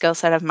a skill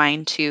set of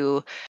mine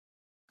to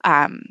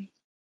um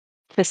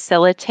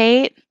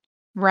facilitate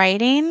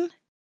writing,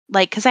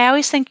 like, because I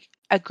always think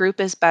a group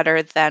is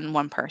better than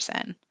one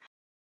person.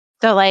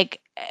 So,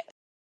 like,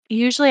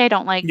 usually I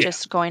don't like Yeah.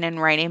 just going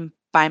and writing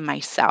by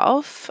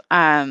myself.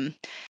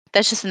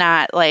 That's just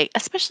not like,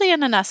 especially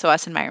in an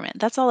SOS environment,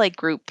 that's all like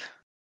group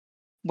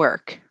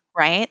work,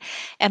 right?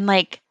 And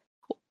like,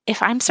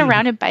 if I'm Hmm.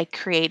 surrounded by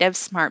creative,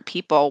 smart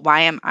people,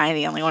 why am I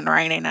the only one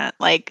writing it?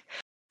 Like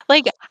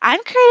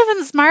I'm creative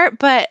and smart,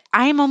 but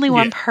I'm only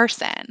one Yeah.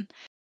 person.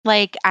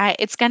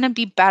 It's gonna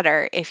be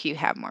better if you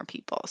have more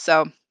people.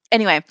 So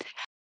anyway,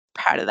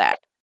 proud of that.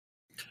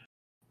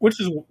 Which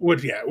is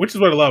what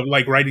I love,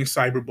 like writing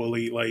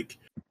Cyberbully. Like,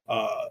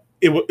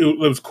 it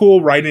was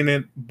cool writing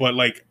it, but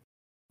like,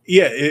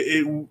 yeah,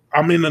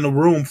 I'm in a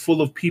room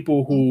full of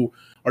people Mm. who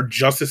are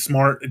just as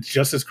smart,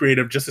 just as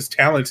creative, just as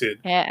talented.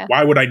 Yeah.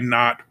 Why would I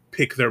not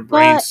pick their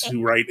Well, brains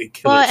to write a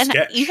well, killer and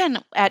sketch? even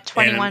at And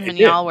 21 it when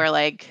did. y'all were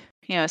like,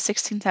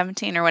 16,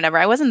 17 or whatever,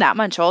 I wasn't that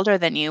much older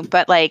than you,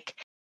 but like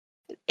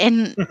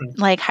in Mhm,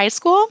 like high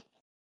school,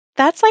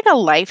 that's like a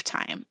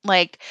lifetime.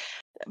 Like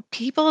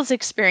people's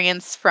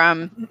experience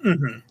from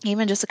mhm,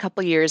 even just a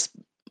couple years,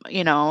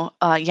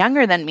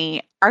 younger than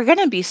me are going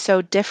to be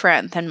so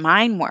different than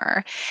mine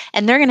were.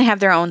 And they're going to have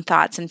their own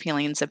thoughts and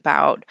feelings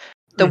about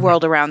the mhm,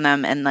 world around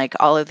them and like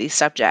all of these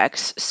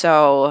subjects.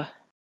 So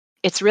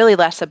it's really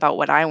less about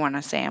what I want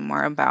to say and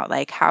more about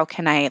like how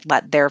can I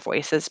let their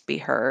voices be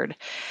heard.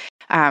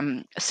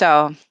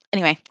 So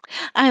anyway,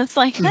 I was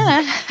like,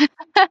 mhm.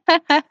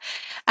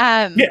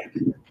 um, Yeah,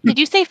 did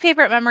you say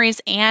favorite memories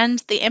and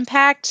the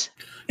impact?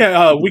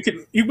 yeah. We could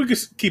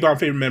keep on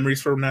favorite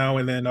memories for now,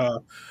 and then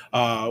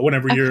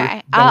whenever you're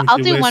Okay, done with I'll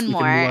your do list, one we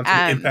can move more. on to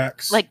the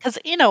impacts. Like, cause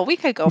we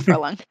could go for a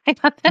long time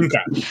on this.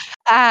 Okay.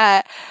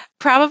 Uh,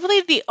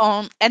 Probably the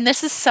only, and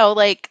this is so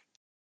like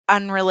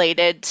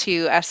unrelated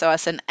to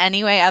SOS in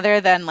any way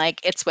other than like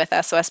it's with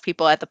SOS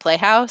people at the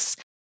Playhouse.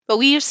 But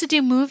we used to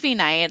do movie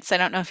nights. I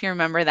don't know if you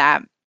remember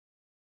that.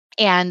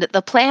 And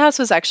the Playhouse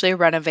was actually a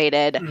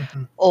renovated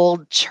Mhm,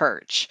 old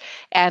church.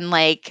 And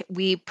like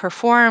we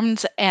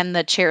performed, and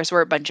the chairs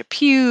were a bunch of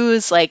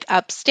pews, like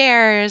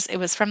upstairs. It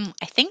was from,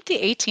 I think, the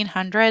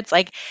 1800s.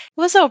 Like it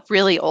was a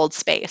really old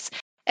space.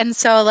 And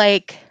so,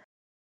 like,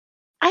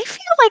 I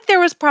feel like there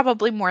was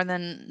probably more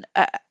than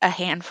a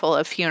handful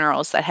of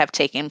funerals that have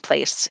taken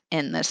place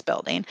in this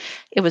building.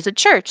 It was a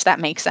church, that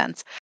makes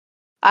sense.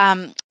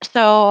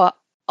 So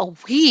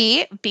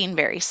we, being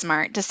very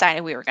smart,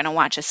 decided we were going to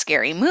watch a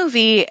scary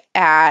movie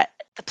at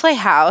the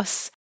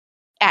Playhouse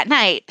at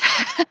night.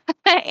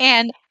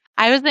 And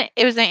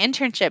it was an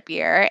internship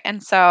year,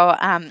 and so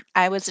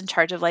I was in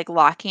charge of like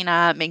locking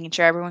up, making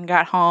sure everyone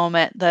got home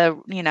at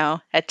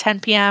at 10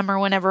 p.m. or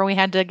whenever we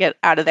had to get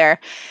out of there.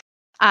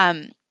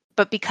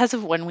 But because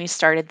of when we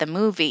started the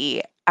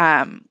movie,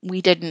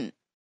 we didn't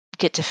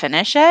get to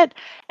finish it,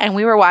 and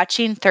we were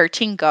watching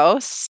 13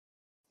 Ghosts.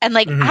 And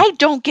like Mhm. I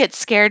don't get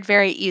scared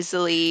very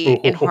easily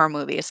in horror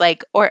movies,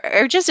 like or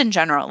just in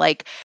general.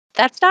 Like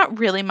that's not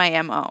really my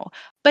MO.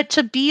 But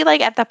to be like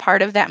at the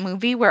part of that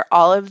movie where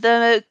all of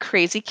the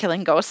crazy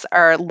killing ghosts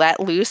are let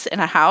loose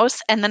in a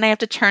house, and then I have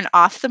to turn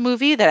off the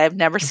movie that I've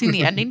never seen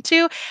the ending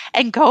to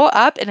and go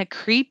up in a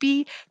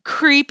creepy,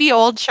 creepy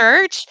old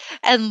church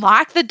and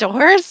lock the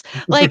doors.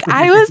 Like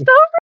I was so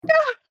freaked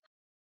out.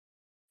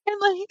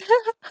 And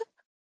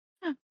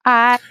like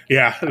I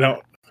Yeah,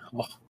 no.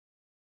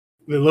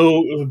 The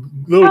little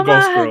come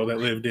ghost on. girl that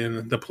lived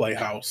in the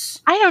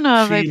playhouse. I don't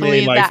know if I She made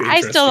believe life that. I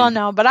still don't interesting.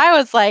 know, but I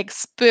was like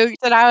spooked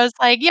and I was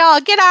like,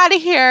 y'all get out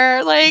of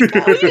here. Like,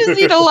 we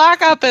just need to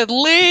lock up and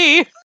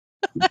leave.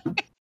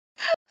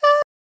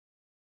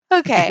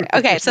 Okay.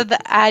 Okay. So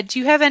do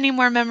you have any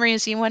more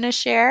memories you want to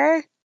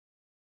share?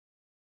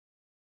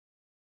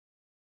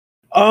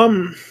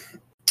 I'm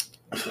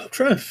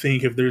trying to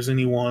think if there's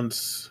any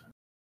ones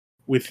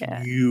with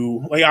Yeah.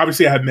 you. Like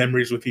obviously I have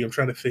memories with you. I'm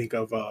trying to think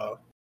of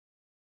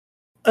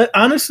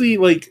honestly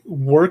like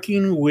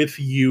working with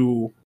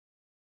you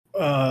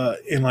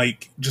and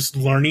like just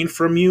learning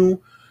from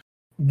you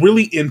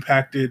really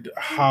impacted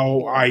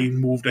how I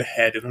moved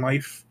ahead in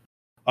life.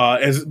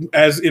 As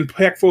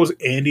impactful as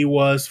Andy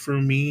was for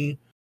me,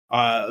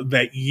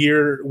 that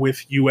year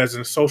with you as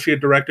an associate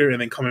director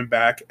and then coming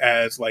back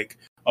as like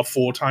a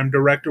full-time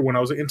director when I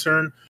was an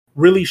intern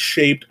really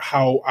shaped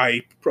how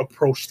I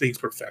approach things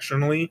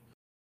professionally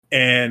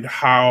and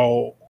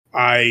how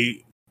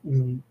I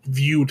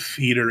viewed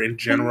theater in Thank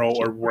general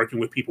you. or working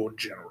with people in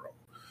general.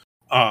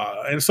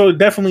 And so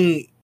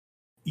definitely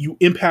you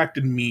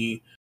impacted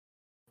me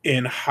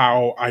in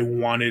how I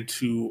wanted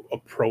to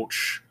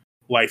approach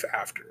life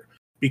after.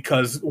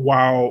 Because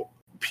while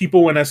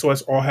people in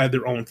SOS all had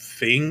their own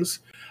things,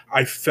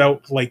 I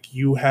felt like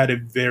you had a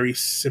very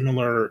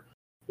similar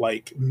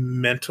like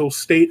mental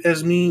state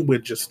as me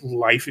with just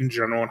life in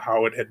general and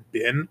how it had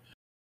been.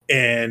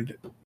 And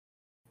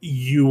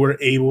you were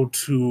able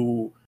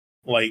to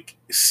like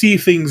see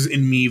things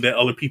in me that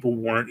other people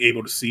weren't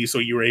able to see. So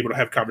you were able to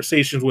have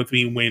conversations with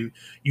me when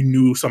you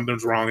knew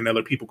something's wrong and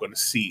other people couldn't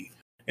see.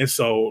 And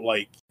so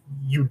like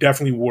you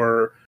definitely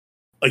were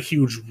a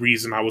huge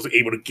reason I was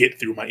able to get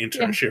through my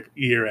internship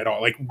year at all.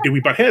 Like, did we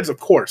butt heads? Of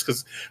course,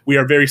 because we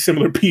are very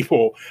similar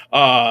people.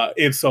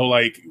 And so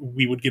like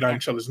we would get on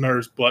each other's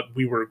nerves, but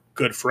we were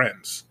good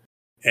friends.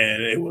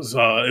 And it was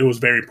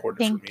very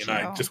important for me. Thank And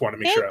I you. just want to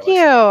make sure I Thank let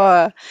you know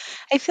that.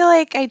 you. I feel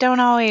like I don't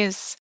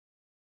always,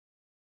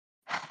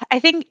 I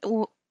think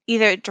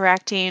either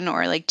directing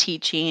or like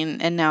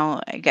teaching and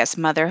now I guess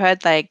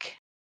motherhood, like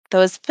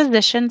those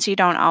positions, you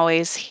don't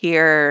always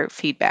hear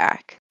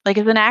feedback. Like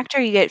as an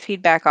actor, you get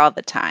feedback all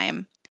the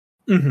time.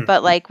 Mhm.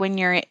 But like when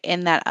you're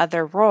in that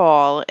other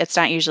role, it's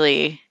not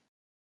usually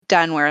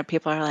done where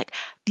people are like,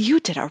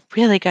 you did a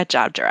really good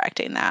job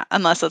directing that,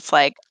 unless it's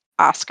like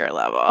Oscar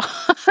level.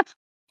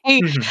 Hey,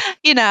 Mhm.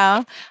 you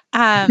know,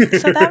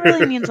 so that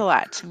really means a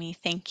lot to me.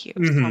 Thank you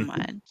so Mhm.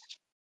 much.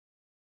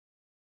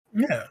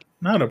 Yeah,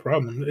 not a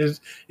problem. It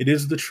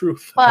is the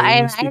truth. Well, I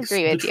only I speak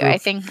agree the with you. I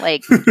truth. think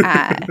like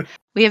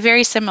we have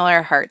very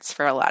similar hearts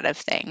for a lot of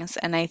things,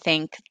 and I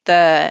think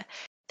the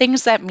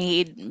things that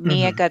made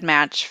me a Mhm. good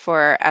match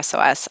for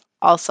SOS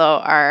also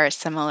are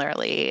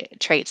similarly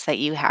traits that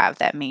you have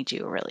that made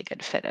you a really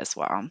good fit as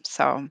well.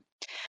 So,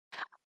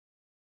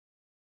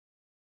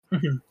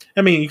 Mhm.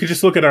 I mean, you could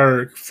just look at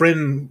our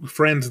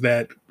friends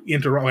that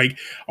interact. Like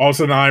all of a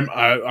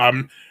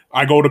sudden,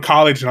 I go to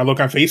college and I look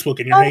on Facebook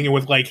and you're oh, hanging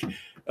with like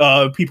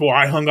people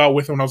I hung out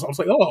with when I was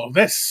like, oh,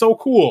 that's so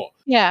cool.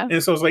 yeah,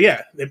 And so I was like,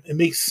 yeah, it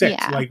makes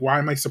sense. yeah. Like, why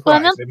am I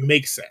Well, no, surprised? It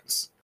makes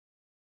sense.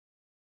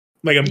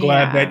 Like, I'm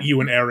glad that yeah. you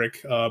and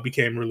Eric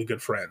became really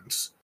good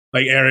friends.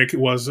 Like, Eric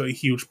was a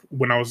huge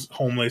when I was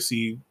homeless.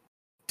 He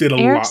did a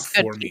lot Eric's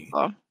good for me.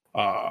 people.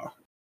 Uh,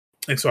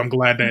 and so I'm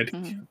glad that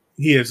Hmm.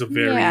 he is a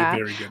very, Yeah.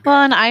 very good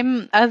Well, and guy.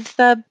 I'm of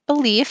the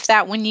belief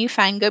that when you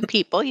find good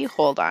people, you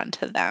hold on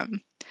to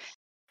them.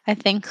 I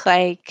think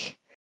like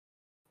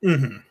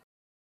Hmm.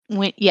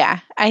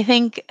 I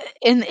think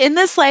in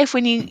this life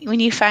when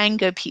you find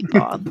good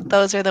people,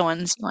 those are the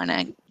ones you want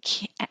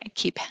to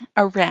keep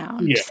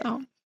around. Yeah,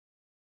 So,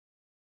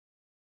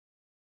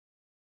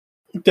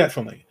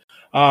 definitely.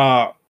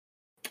 Uh,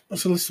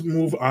 so let's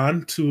move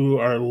on to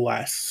our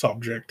last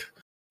subject,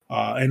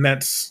 and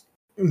that's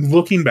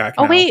looking back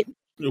oh now. wait,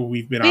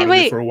 We've been wait, out of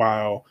it wait. for a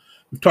while.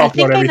 We've I talked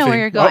about think I know where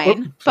everything. you're Oh,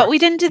 going, but sorry. we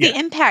didn't do Yeah. the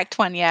impact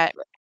one yet.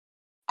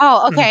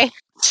 Oh, Mhm. okay.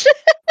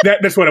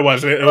 That's what it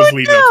was. It Oh was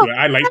leading up no, to it.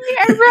 I like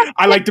I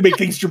I read like to make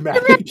things I read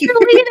dramatic. your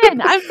lead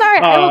in. I'm sorry.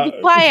 I will uh,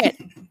 be quiet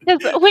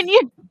because when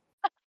you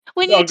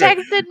okay.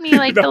 texted me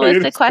like No, the it list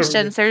of is totally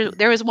questions, good.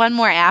 there was one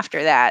more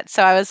after that.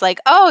 So I was like,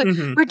 oh,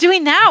 Hmm. we're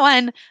doing that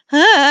one,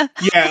 huh?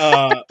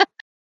 Yeah.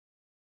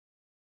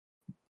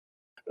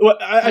 Well,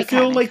 I we feel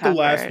kind of like the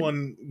last covered.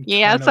 one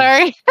Yeah, kind of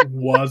sorry.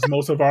 was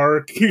most of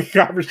our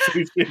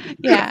conversation.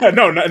 Yeah.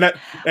 No,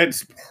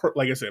 that's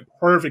like I said,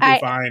 perfectly I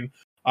fine.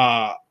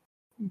 Uh,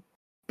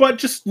 but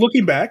just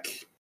looking back,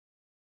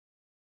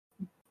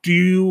 do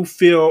you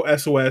feel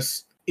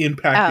SOS Oh,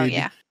 impacted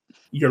yeah.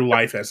 your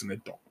life as an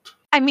adult?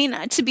 I mean,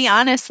 to be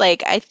honest,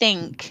 like, I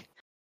think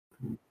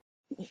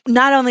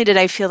not only did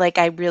I feel like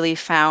I really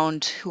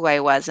found who I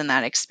was in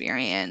that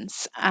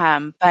experience,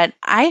 but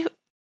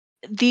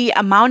the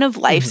amount of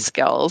life Mhm.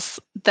 skills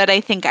that I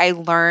think I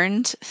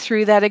learned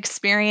through that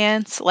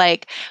experience,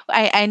 like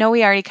I know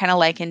we already kind of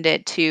likened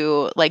it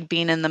to like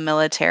being in the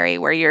military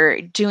where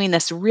you're doing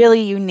this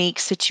really unique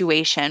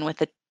situation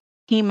with a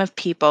team of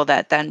people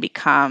that then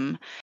become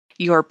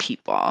your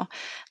people.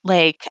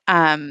 Like,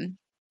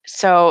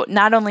 so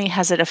not only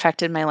has it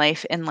affected my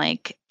life in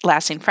like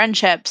lasting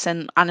friendships,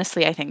 and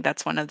honestly, I think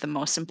that's one of the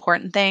most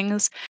important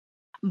things,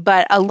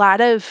 but a lot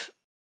of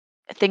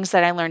things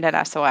that I learned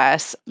at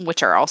SOS,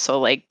 which are also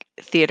like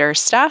theater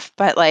stuff,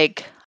 but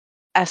like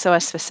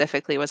SOS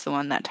specifically was the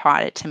one that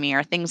taught it to me,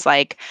 are things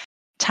like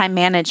time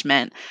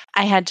management.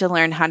 I had to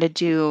learn how to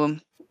do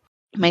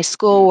my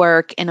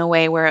schoolwork in a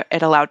way where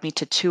it allowed me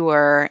to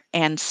tour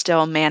and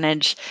still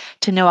manage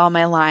to know all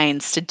my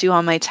lines, to do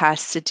all my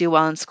tests, to do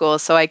well in school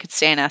so I could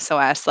stay in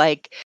SOS.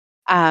 Like,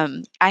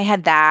 I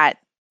had that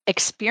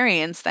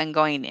experience then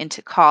going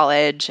into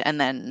college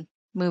and then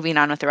moving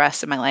on with the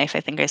rest of my life.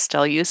 I think I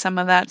still use some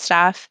of that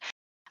stuff.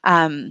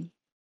 Um,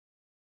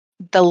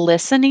 the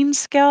listening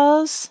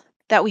skills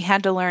that we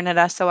had to learn at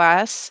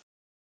SOS,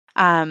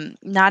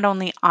 not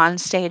only on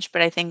stage,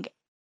 but I think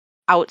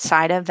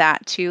outside of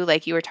that too,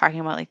 like you were talking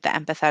about, like the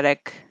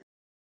empathetic,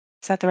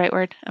 is that the right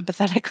word?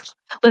 Empathetic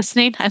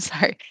listening? I'm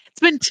sorry. It's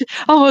been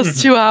almost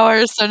Mhm. 2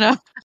 hours, so no.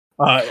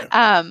 Uh,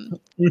 Um,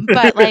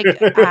 but like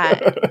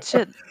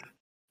to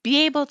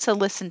be able to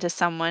listen to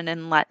someone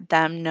and let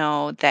them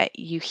know that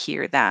you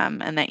hear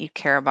them and that you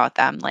care about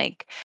them,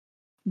 like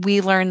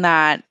we learn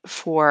that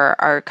for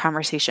our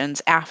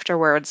conversations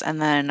afterwards and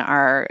then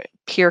our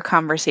peer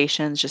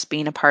conversations, just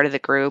being a part of the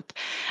group,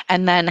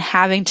 and then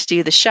having to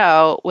do the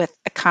show with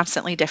a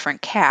constantly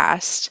different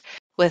cast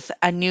with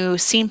a new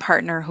scene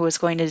partner who is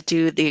going to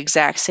do the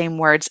exact same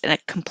words in a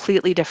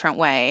completely different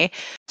way.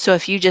 So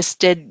if you just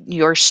did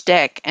your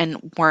shtick and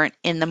weren't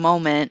in the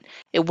moment,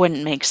 it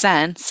wouldn't make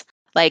sense.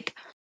 Like,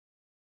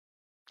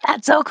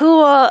 that's so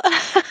cool.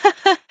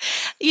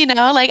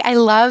 Like I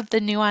love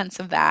the nuance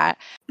of that.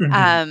 mhm.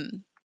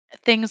 Um,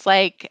 things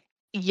like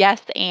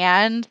yes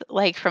and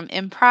like from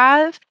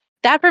improv,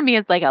 that for me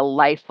is like a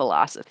life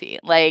philosophy.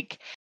 Like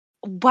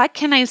what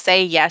can I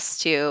say yes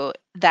to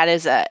that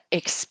is a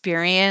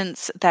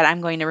experience that I'm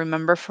going to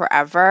remember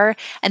forever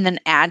and then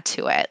add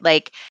to it.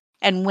 Like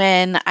and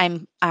when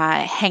I'm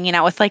hanging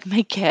out with like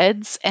my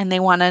kids and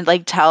they want to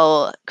like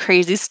tell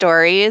crazy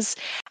stories,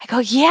 I go,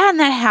 yeah, and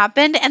that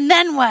happened. And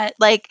then what?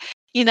 Like,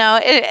 so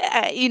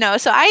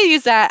I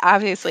use that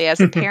obviously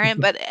as a parent,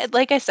 but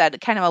like I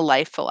said, kind of a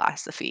life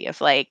philosophy of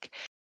like,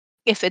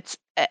 if it's,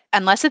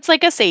 unless it's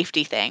like a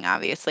safety thing,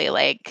 obviously,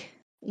 like,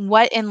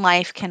 what in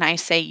life can I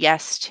say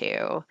yes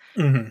to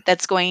Mhm.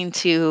 that's going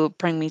to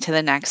bring me to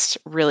the next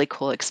really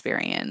cool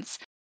experience?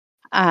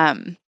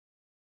 Um,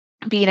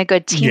 being a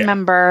good team Yeah.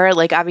 member,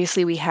 like,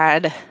 obviously, we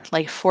had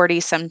like 40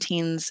 some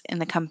teens in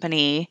the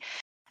company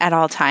at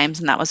all times,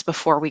 and that was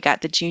before we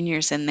got the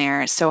juniors in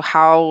there. So,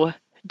 how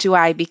do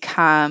I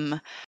become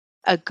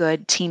a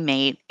good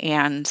teammate?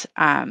 And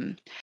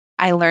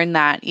I learned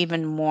that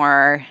even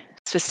more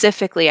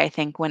specifically, I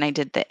think, when I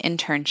did the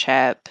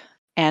internship.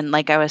 And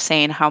like I was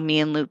saying, how me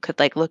and Luke could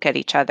like look at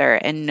each other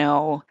and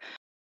know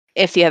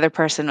if the other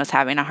person was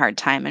having a hard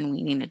time and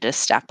we needed to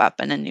step up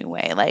in a new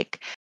way.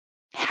 Like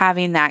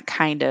having that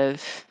kind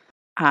of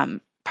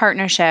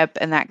partnership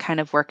and that kind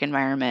of work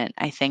environment,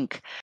 I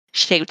think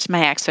shaped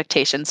my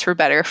expectations for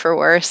better, for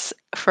worse,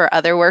 for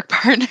other work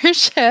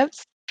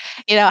partnerships.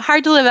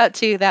 Hard to live up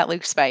to that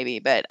Luke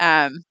Spivey, but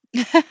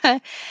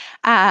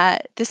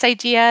this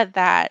idea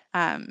that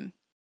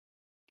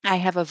I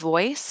have a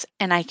voice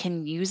and I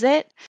can use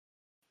it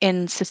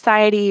in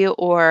society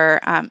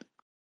or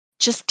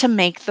just to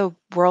make the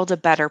world a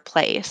better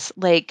place.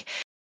 Like,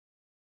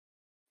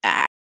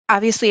 uh,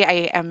 obviously,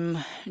 I am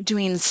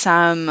doing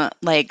some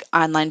like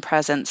online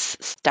presence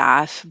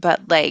stuff, but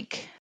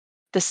like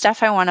the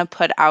stuff I want to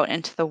put out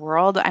into the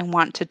world, I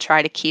want to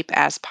try to keep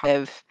as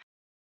positive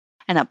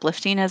and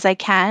uplifting as I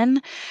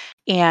can.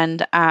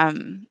 And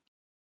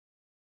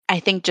I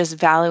think just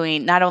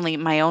valuing not only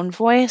my own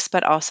voice,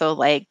 but also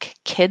like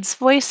kids'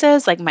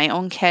 voices, like my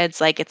own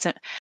kids, like it's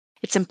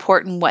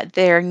important what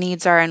their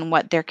needs are and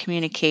what they're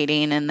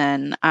communicating. And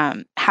then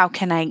how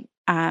can I,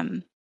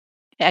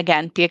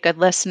 again, be a good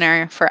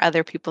listener for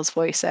other people's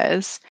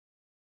voices.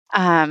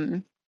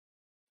 Um,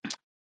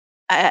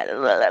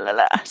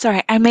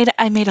 Sorry, I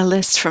made a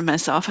list for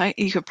myself.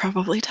 You could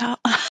probably tell.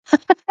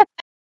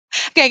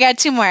 Okay, I got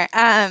two more.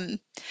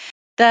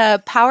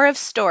 The power of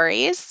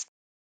stories.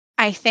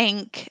 I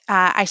think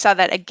I saw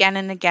that again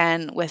and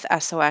again with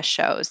SOS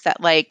shows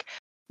that like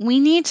we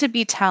need to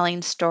be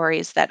telling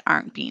stories that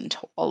aren't being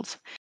told.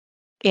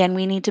 And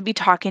we need to be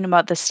talking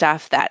about the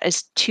stuff that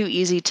is too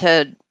easy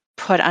to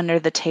put under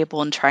the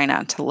table and try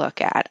not to look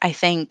at. I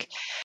think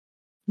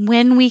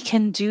when we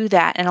can do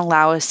that and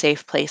allow a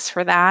safe place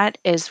for that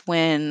is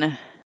when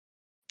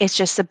it's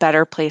just a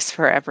better place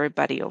for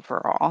everybody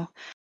overall.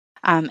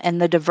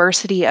 And the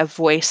diversity of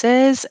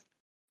voices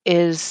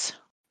is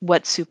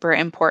what's super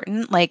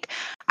important. Like,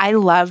 I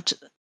loved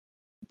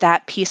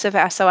that piece of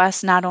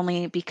SOS, not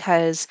only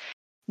because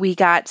we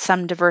got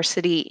some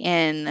diversity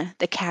in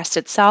the cast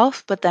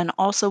itself, but then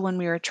also when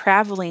we were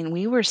traveling,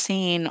 we were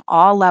seeing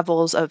all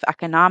levels of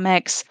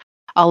economics,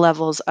 all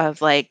levels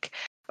of like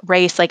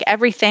race, like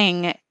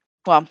everything.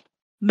 Well,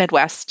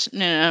 Midwest,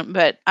 no,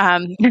 but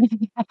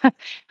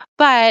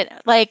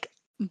but like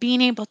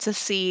being able to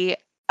see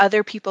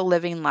other people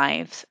living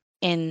life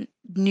in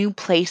new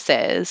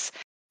places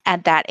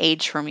at that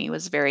age for me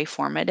was very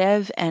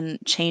formative and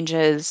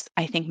changes,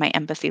 I think, my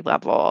empathy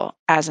level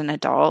as an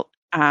adult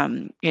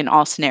in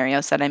all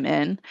scenarios that I'm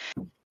in.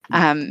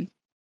 Um,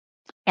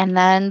 and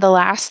then the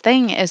last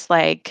thing is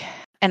like,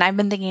 and I've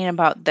been thinking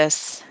about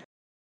this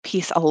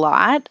piece a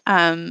lot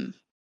from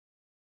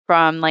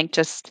like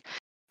just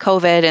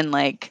COVID and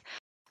like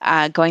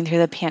going through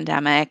the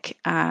pandemic.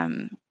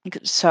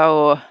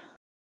 So,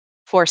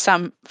 for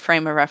some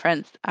frame of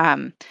reference,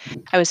 I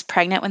was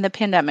pregnant when the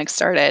pandemic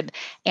started,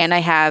 and I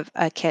have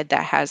a kid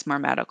that has more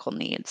medical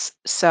needs.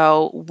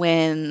 So,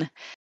 when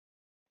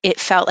it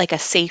felt like a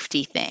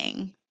safety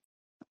thing,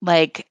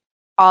 like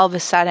all of a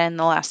sudden,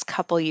 the last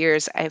couple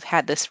years, I've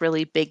had this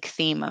really big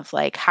theme of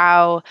like,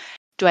 how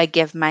do I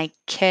give my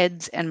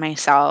kids and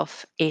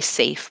myself a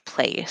safe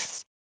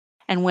place?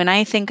 And when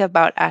I think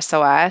about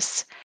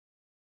SOS,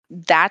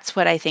 that's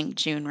what I think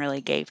June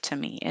really gave to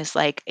me is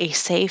like a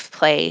safe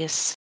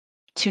place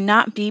to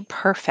not be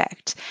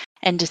perfect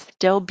and to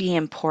still be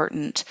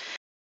important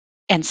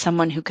and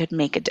someone who could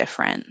make a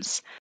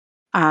difference.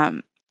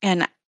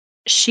 And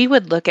she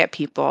would look at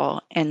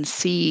people and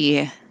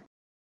see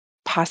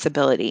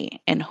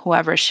possibility in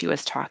whoever she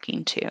was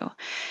talking to.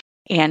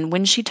 And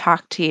when she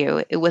talked to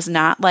you, it was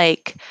not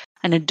like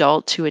an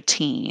adult to a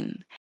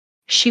teen.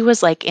 She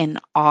was like in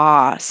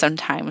awe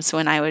sometimes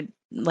when I would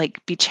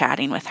like be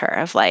chatting with her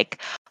of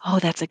like, oh,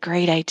 that's a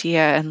great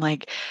idea. And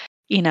like,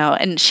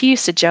 and she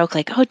used to joke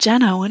like, oh,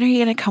 Jenna, when are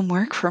you going to come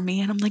work for me?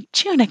 And I'm like,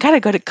 June, I got to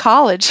go to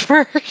college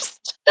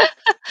first.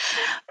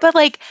 But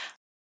like,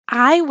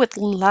 I would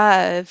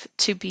love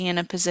to be in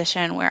a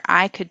position where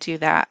I could do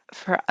that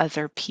for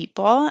other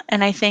people.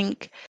 And I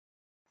think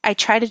I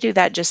try to do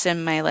that just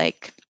in my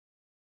like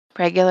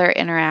regular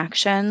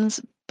interactions.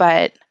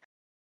 But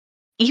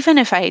even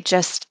if I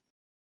just,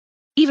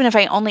 even if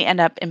I only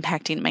end up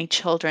impacting my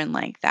children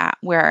like that,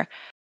 where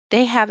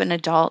they have an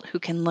adult who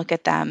can look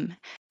at them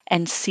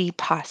and see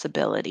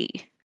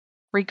possibility,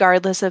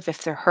 regardless of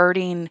if they're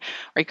hurting,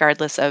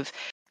 regardless of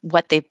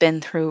what they've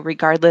been through,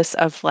 regardless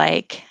of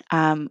like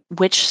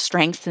which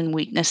strengths and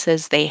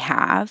weaknesses they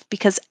have,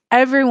 because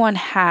everyone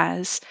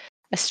has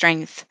a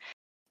strength,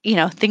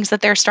 things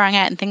that they're strong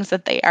at and things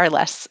that they are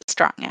less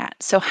strong at.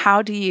 So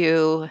how do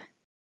you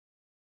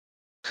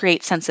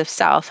create sense of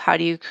self? How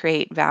do you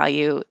create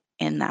value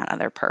in that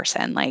other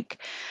person?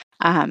 Like,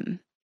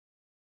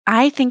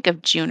 I think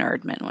of June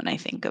Erdman when I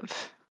think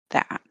of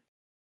that.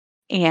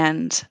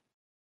 And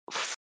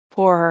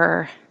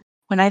for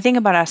when I think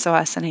about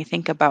SOS and I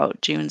think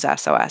about June's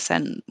SOS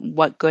and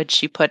what good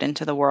she put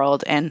into the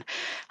world and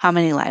how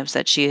many lives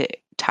that she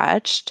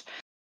touched,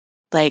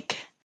 like,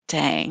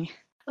 dang,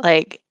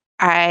 like,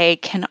 I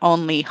can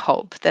only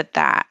hope that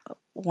that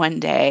one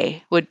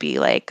day would be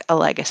like a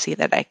legacy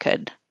that I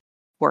could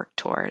work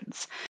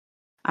towards.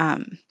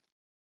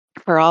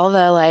 For all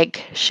the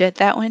like shit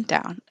that went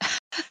down,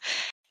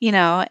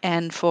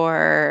 and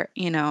for,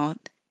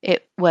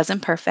 it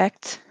wasn't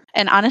perfect.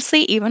 And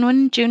honestly, even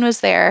when June was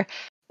there,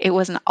 it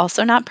wasn't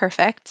also not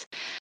perfect.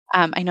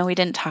 I know we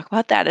didn't talk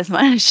about that as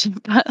much,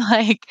 but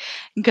like,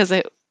 because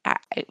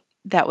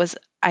that was,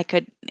 I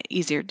could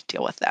easier to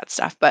deal with that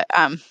stuff. But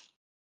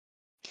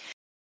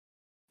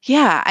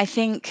yeah, I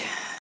think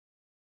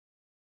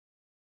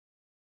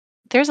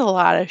there's a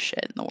lot of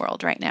shit in the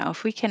world right now.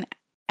 If we can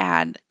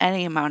add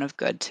any amount of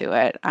good to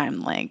it,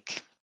 I'm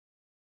like,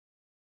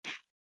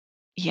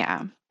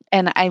 yeah.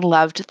 And I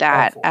loved All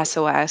that for it.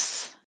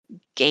 SOS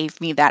gave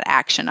me that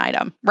action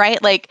item,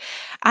 right? Like,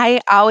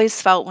 I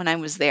always felt when I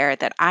was there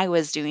that I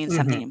was doing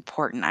something Mhm.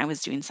 important. I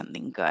was doing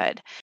something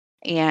good.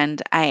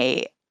 And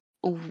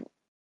w-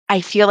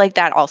 I feel like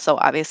that also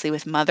obviously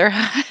with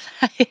motherhood.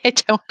 I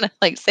don't want to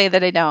like say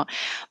that I don't,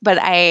 but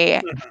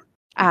Mhm.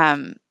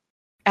 um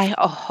I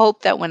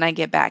hope that when I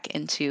get back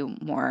into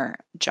more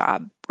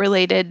job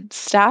related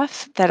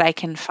stuff that I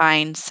can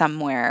find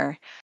somewhere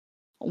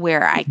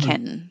where I Mhm.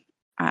 can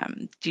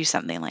do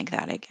something like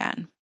that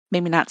again.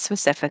 Maybe not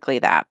specifically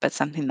that, but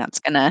something that's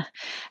gonna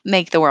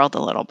make the world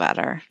a little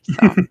better.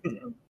 So,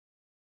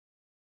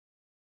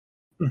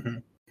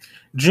 Mhm.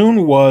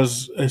 June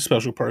was a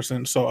special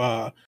person, so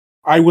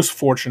I was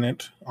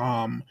fortunate.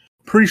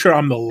 Pretty sure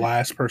I'm the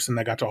last person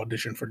that got to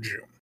audition for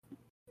June.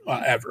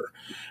 ever.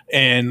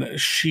 And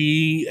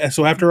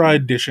so after I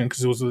auditioned,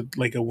 because it was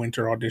like a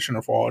winter audition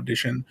or fall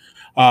audition,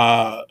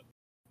 I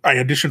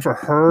auditioned for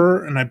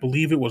her, and I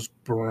believe it was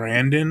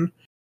Brandon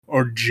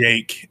or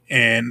Jake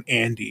and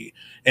Andy.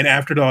 And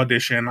after the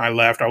audition, I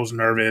left. I was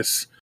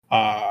nervous.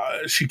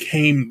 She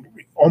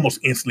almost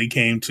instantly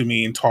came to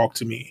me and talked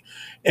to me.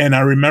 And I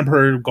remember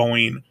her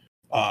going,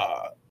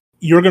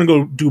 you're going to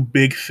go do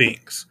big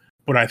things,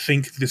 but I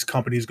think this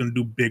company is going to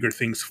do bigger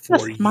things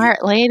for you.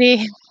 Smart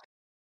lady.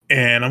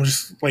 And I'm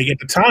just like, at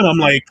the time,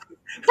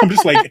 I'm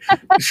just like,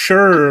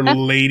 sure,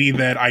 lady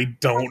that I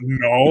don't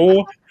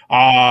know.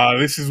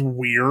 This is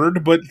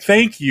weird, but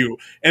thank you.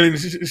 And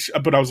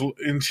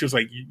then she was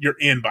like, you're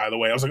in, by the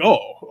way. I was like,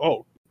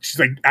 oh. She's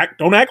like,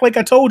 don't act like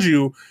I told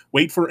you.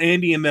 Wait for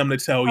Andy and them to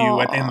tell you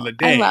at the end of the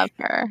day. I love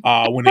her.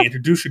 When they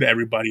introduce you to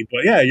everybody.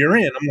 But yeah, you're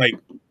in. I'm like,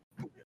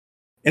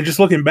 and just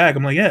looking back,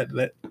 I'm like, yeah,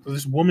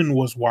 this woman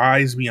was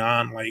wise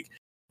beyond, like,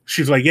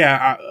 she's like,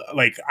 yeah,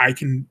 I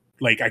can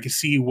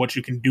see what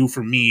you can do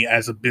for me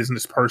as a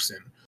business person.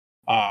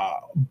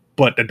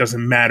 But that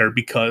doesn't matter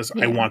because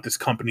I want this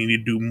company to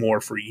do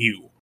more for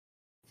you.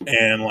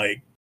 And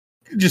like,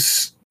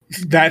 just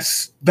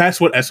that's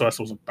what SOS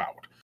was about.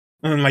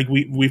 And like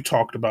we've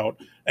talked about,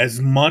 as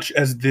much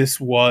as this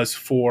was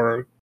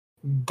for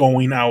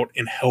going out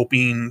and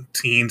helping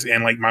teens,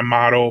 and like my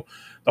motto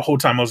the whole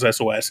time I was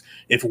SOS,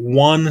 if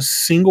one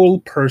single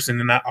person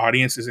in that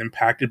audience is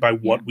impacted by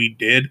what we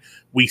did,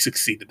 we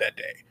succeeded that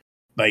day.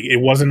 Like, it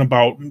wasn't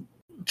about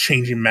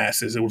changing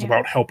masses. It was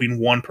about helping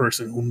one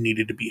person who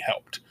needed to be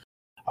helped.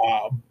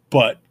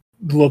 But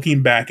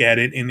looking back at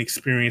it and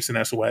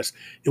experiencing SOS,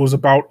 it was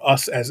about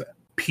us as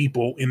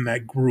people in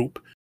that group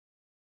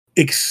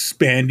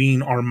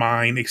expanding our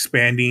mind,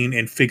 expanding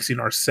and fixing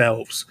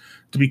ourselves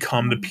to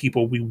become the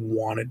people we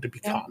wanted to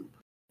become. Yeah.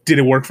 Did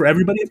it work for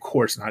everybody? Of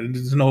course not.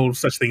 There's no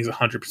such thing as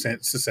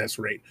 100% success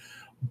rate.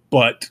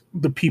 But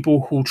the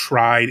people who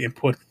tried and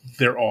put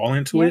their all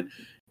into it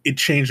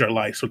changed our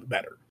lives for the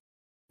better.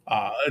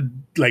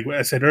 Like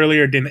I said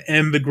earlier, it didn't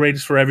end the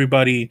greatest for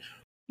everybody,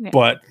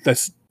 but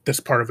that's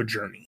part of a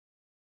journey,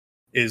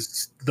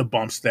 is the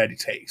bumps that it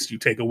takes. You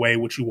take away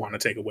what you want to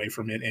take away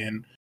from it.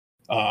 And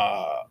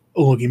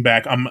looking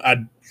back, I'm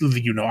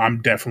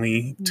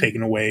definitely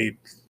taking away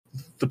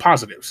the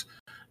positives.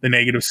 The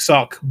negatives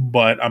suck,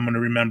 but I'm going to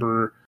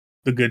remember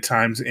the good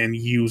times and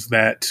use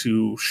that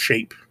to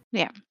shape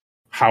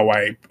how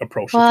I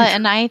approach the future.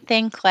 And I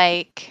think,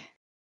 like,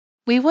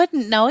 we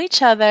wouldn't know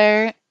each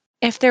other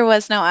if there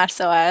was no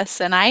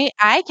SOS, and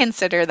I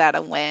consider that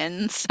a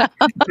win. So.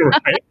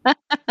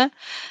 Right?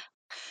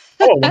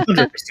 Oh,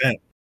 100%.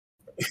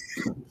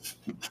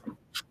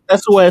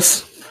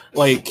 SOS,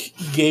 like,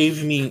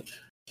 gave me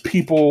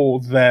people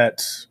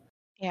that,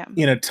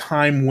 in a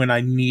time when I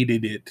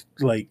needed it,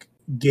 like,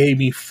 gave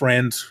me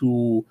friends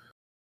who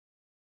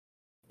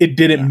it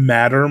didn't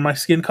matter my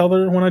skin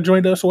color when I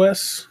joined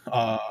SOS.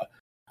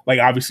 Like,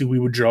 obviously we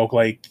would joke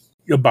like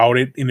about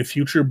it in the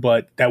future,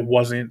 but that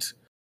wasn't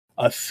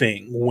a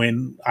thing.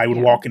 When I would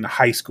walk into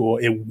high school,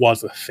 it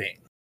was a thing.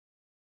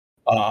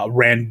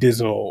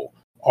 Randizzle,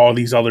 all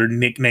these other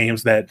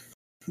nicknames that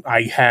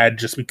I had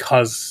just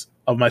because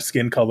of my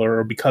skin color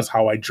or because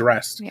how I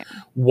dressed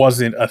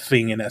wasn't a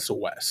thing in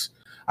SOS.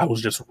 I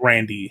was just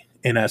Randy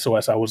in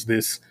SOS. I was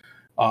this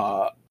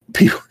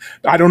people,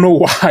 I don't know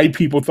why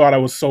people thought I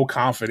was so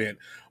confident,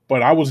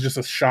 but I was just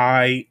a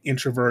shy,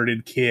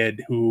 introverted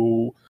kid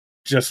who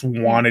just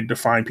wanted to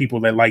find people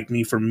that liked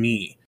me for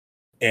me.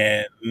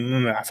 And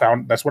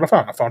that's what I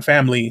found. I found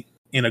family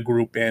in a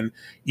group. And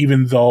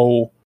even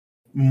though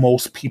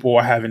most people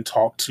I haven't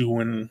talked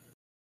to in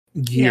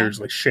years,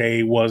 like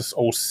Shay was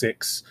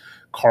 06,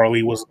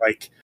 Carly was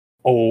like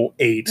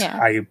 08.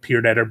 I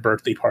appeared at her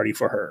birthday party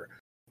for her.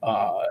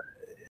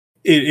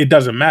 It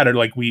doesn't matter.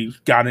 Like, we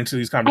got into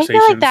these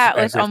conversations. I feel like that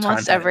with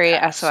almost every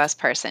SOS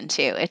person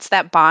too. It's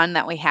that bond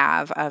that we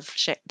have of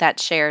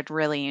that shared,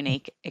 really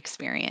unique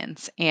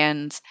experience.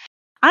 And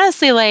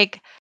honestly,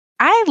 like,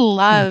 I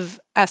love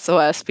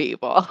SOS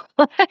people.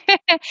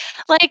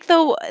 Like,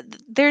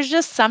 there's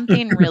just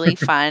something really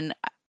fun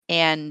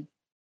and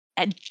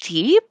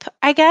deep,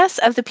 I guess,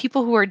 of the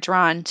people who are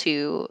drawn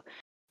to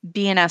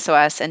be an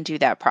SOS and do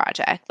that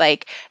project.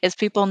 Like, it's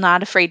people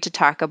not afraid to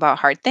talk about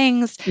hard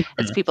things.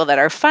 It's people that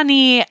are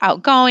funny,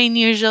 outgoing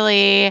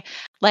usually,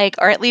 like,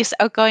 or at least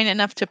outgoing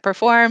enough to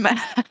perform,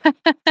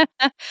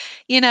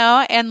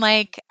 and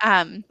like,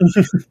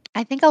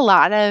 I think a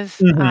lot of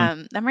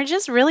them are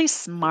just really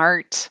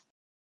smart,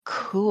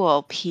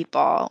 cool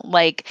people.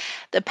 Like,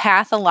 the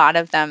path a lot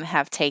of them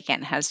have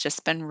taken has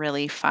just been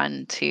really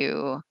fun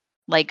to,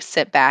 like,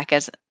 sit back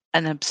as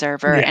an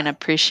observer and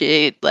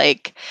appreciate.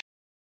 Like,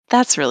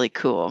 that's really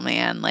cool,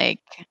 man. Like,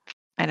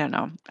 I don't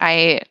know.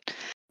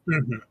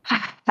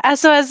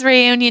 SOS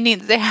reunion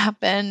needs to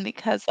happen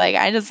because, like,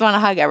 I just want to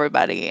hug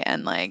everybody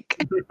and,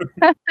 like.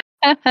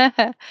 Oh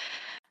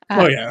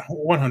yeah,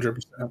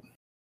 100%.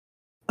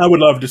 I would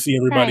love to see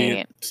everybody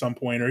at some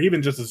point, or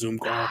even just a Zoom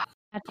call.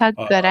 That's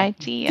a good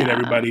idea. Get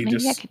everybody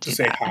just to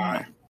say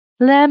hi.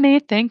 Let me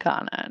think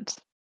on it.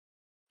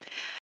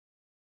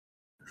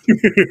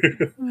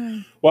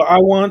 Mm. Well, I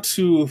want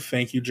to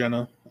thank you,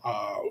 Jenna,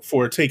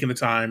 for taking the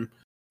time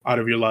out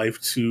of your life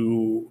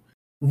to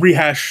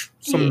rehash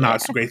some Yeah.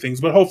 not so great things,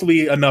 but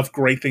hopefully enough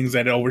great things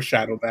that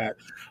overshadow that.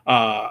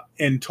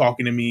 And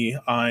talking to me,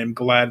 I'm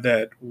glad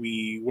that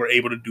we were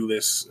able to do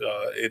this.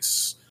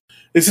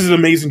 This is an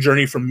amazing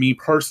journey for me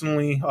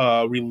personally,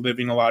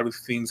 reliving a lot of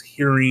things,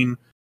 hearing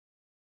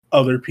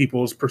other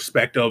people's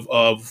perspective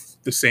of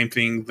the same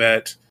thing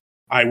that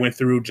I went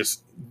through,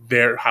 just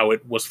how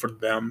it was for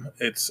them.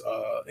 It's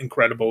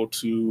incredible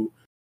to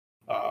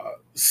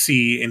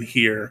see and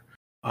hear.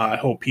 I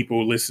hope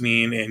people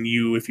listening and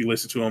you, if you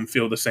listen to them,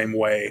 feel the same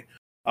way.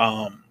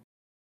 Um,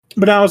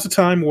 but now is the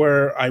time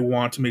where I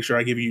want to make sure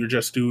I give you your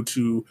just due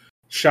to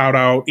shout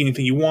out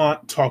anything you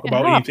want, talk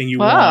about Oh, anything you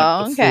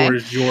want. The whoa, floor okay.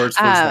 is yours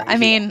for as long I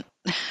as you want.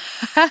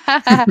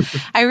 mean,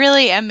 I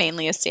really am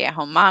mainly a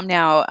stay-at-home mom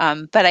now,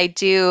 but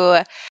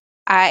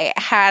I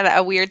had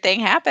a weird thing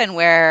happen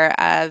where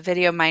a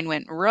video of mine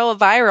went real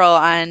viral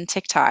on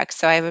TikTok.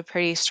 So I have a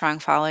pretty strong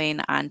following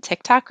on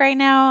TikTok right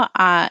now.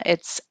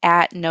 It's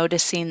at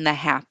Noticing the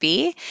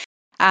Happy.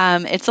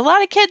 It's a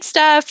lot of kid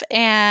stuff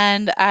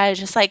and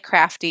just like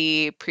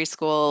crafty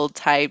preschool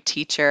type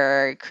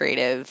teacher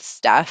creative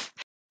stuff.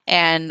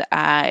 And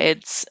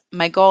it's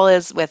my goal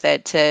is with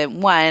it to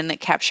one,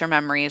 capture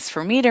memories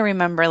for me to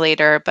remember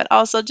later, but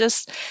also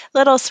just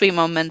little sweet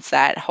moments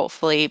that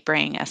hopefully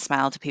bring a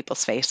smile to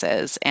people's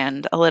faces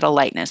and a little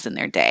lightness in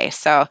their day.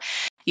 So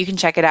you can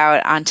check it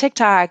out on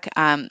TikTok.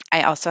 I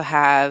also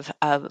have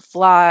a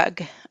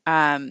vlog.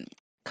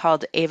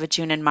 Called Ava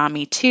June and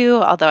Mommy 2,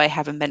 although I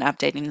haven't been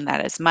updating that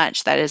as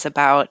much. That is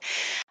about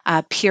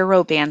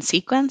Puro band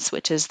sequence,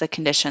 which is the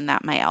condition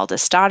that my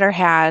eldest daughter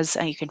has.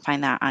 You can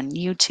find that on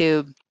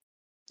YouTube.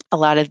 A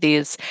lot of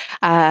these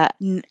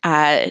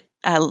lingos,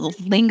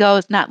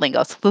 not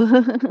lingos.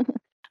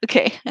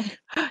 Okay,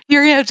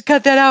 you're gonna have to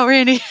cut that out,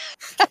 Randy.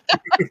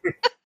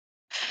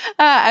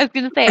 I was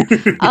going to say,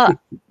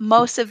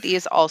 most of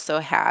these also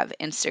have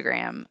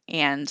Instagram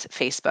and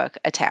Facebook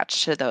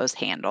attached to those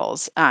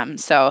handles.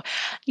 So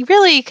you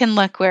really can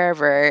look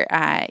wherever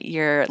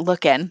you're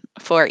looking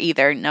for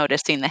either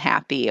Noticing the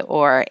Happy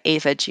or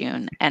Ava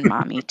June and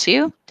Mommy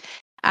too.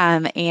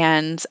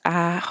 And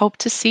hope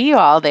to see you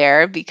all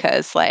there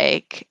because,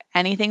 like,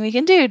 anything we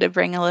can do to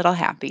bring a little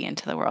happy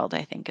into the world,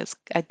 I think is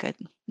a good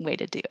way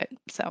to do it.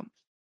 So,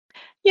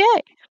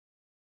 yay.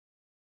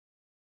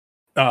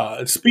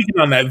 Speaking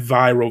on that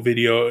viral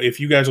video, if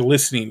you guys are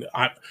listening,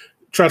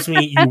 trust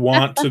me, you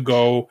want to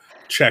go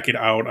check it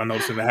out. I know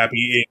it's in the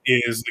happy.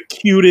 It is the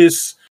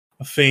cutest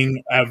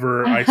thing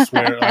ever. I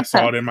swear, I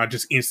saw it and I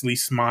just instantly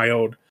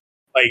smiled.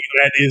 Like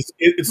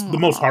it's the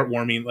most Aw.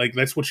 heartwarming. Like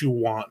that's what you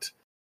want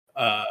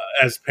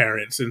as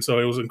parents, and so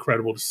it was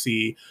incredible to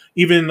see.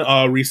 Even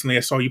recently,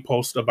 I saw you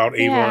post about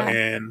Ava Yeah.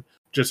 and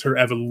just her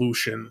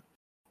evolution.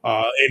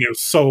 And it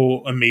was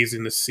so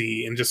amazing to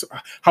see, and just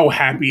how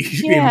happy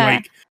and Yeah.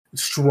 like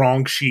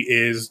strong she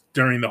is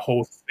during the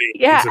whole thing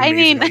Yeah, is I amazing.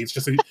 mean, Like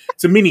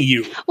it's a mini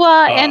you,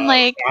 well, and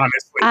like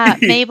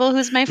honestly. Mabel,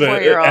 who's my the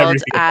 4-year-old,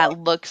 everything about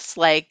looks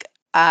like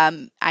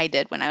I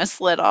did when I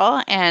was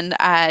little, and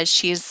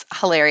she's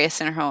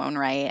hilarious in her own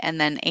right. And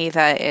then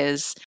Ava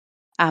is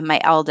my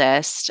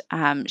eldest.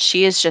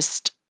 She is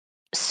just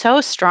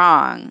so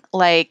strong.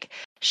 Like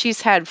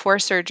she's had 4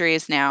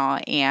 surgeries now,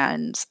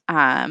 and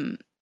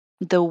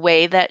the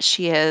way that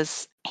she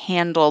has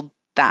handled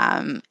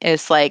them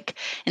is like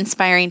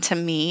inspiring to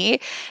me.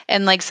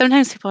 And like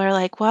sometimes people are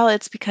like, well,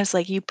 it's because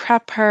like you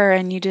prep her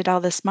and you did all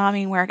this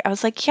momming work. I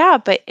was like, yeah,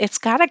 but it's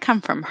got to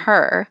come from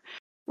her.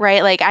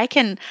 Right? Like I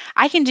can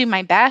do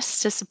my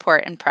best to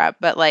support and prep,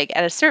 but like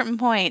at a certain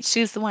point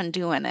she's the one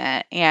doing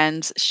it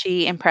and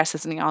she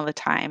impresses me all the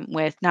time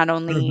with not Mhm,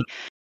 only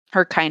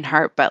her kind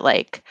heart, but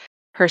like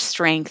her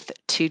strength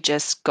to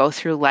just go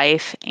through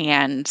life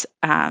and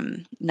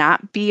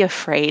not be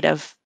afraid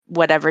of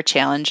whatever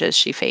challenges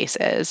she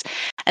faces.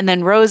 And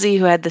then Rosie,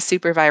 who had the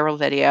super viral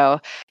video,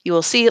 you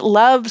will see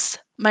loves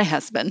my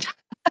husband.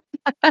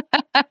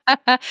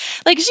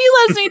 Like she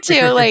loves me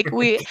too.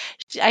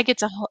 I get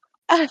to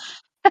one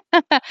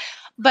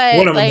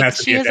but of them like has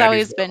to she be a has daddy as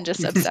always been well.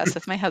 just obsessed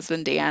with my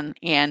husband Dan,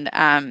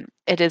 and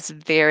it is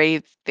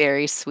very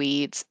very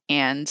sweet.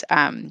 And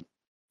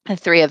the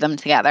 3 of them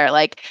together,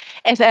 like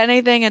if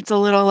anything it's a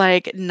little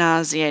like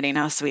nauseating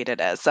how sweet it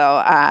is.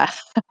 So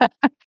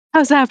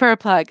how's that for a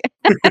plug?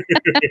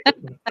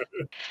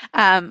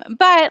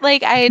 But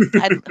like I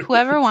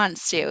whoever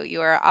wants to,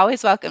 you are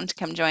always welcome to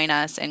come join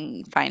us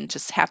and find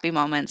just happy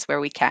moments where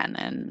we can.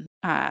 And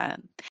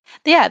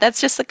yeah,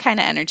 that's just the kind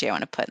of energy I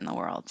want to put in the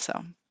world.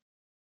 So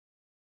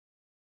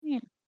yeah.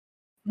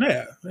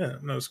 Yeah, yeah,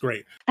 no, it's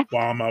great.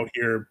 While I'm out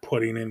here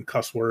putting in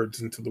cuss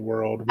words into the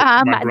world, with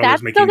my brother's That's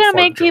still making gonna fart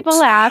make people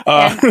jokes. laugh,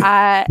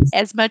 Uh, and,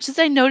 as much as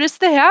I notice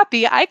the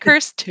happy, I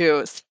curse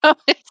too, so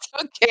it's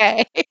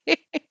okay.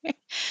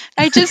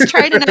 I just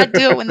try to not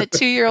do it when the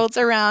 2-year-old's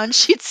around.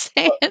 She'd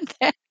say it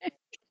then.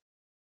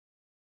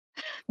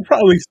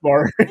 probably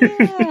smart.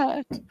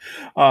 Yeah.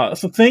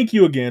 So thank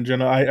you again,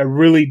 Jenna. I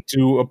really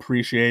do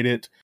appreciate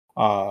it.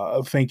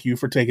 Thank you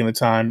for taking the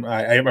time.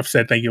 I've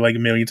said thank you like a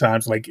million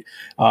times, like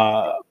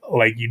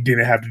you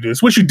didn't have to do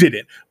this, which you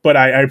didn't, but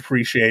I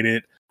appreciate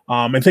it.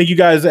 And thank you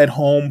guys at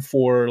home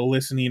for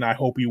listening. I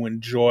hope you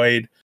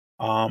enjoyed.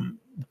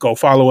 Go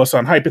follow us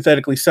on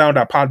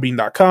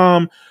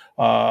hypotheticallysound.podbean.com.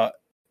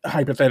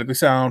 Hypothetically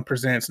Sound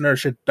presents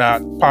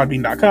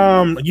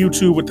nerdshit.podbean.com,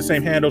 YouTube with the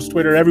same handles,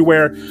 Twitter,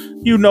 everywhere.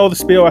 You know the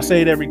spiel. I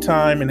say it every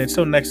time. And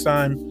until next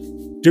time,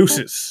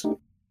 deuces.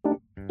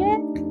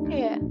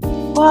 Yeah.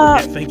 Well,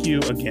 so, thank you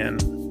again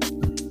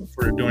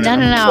for doing it.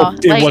 No.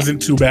 It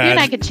wasn't too bad. You and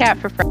I could chat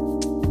for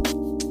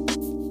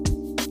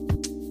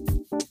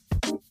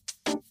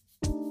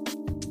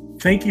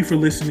Thank you for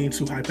listening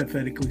to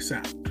Hypothetically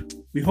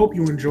Sound. We hope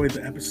you enjoyed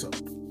the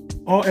episode.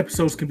 All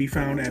episodes can be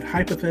found at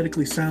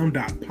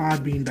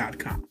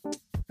hypotheticallysound.podbean.com,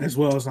 as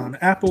well as on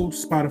Apple,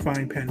 Spotify,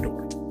 and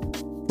Pandora.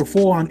 For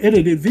full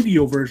unedited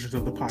video versions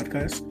of the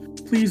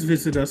podcast, please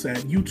visit us at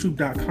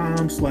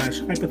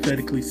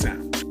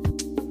youtube.com/hypotheticallysound.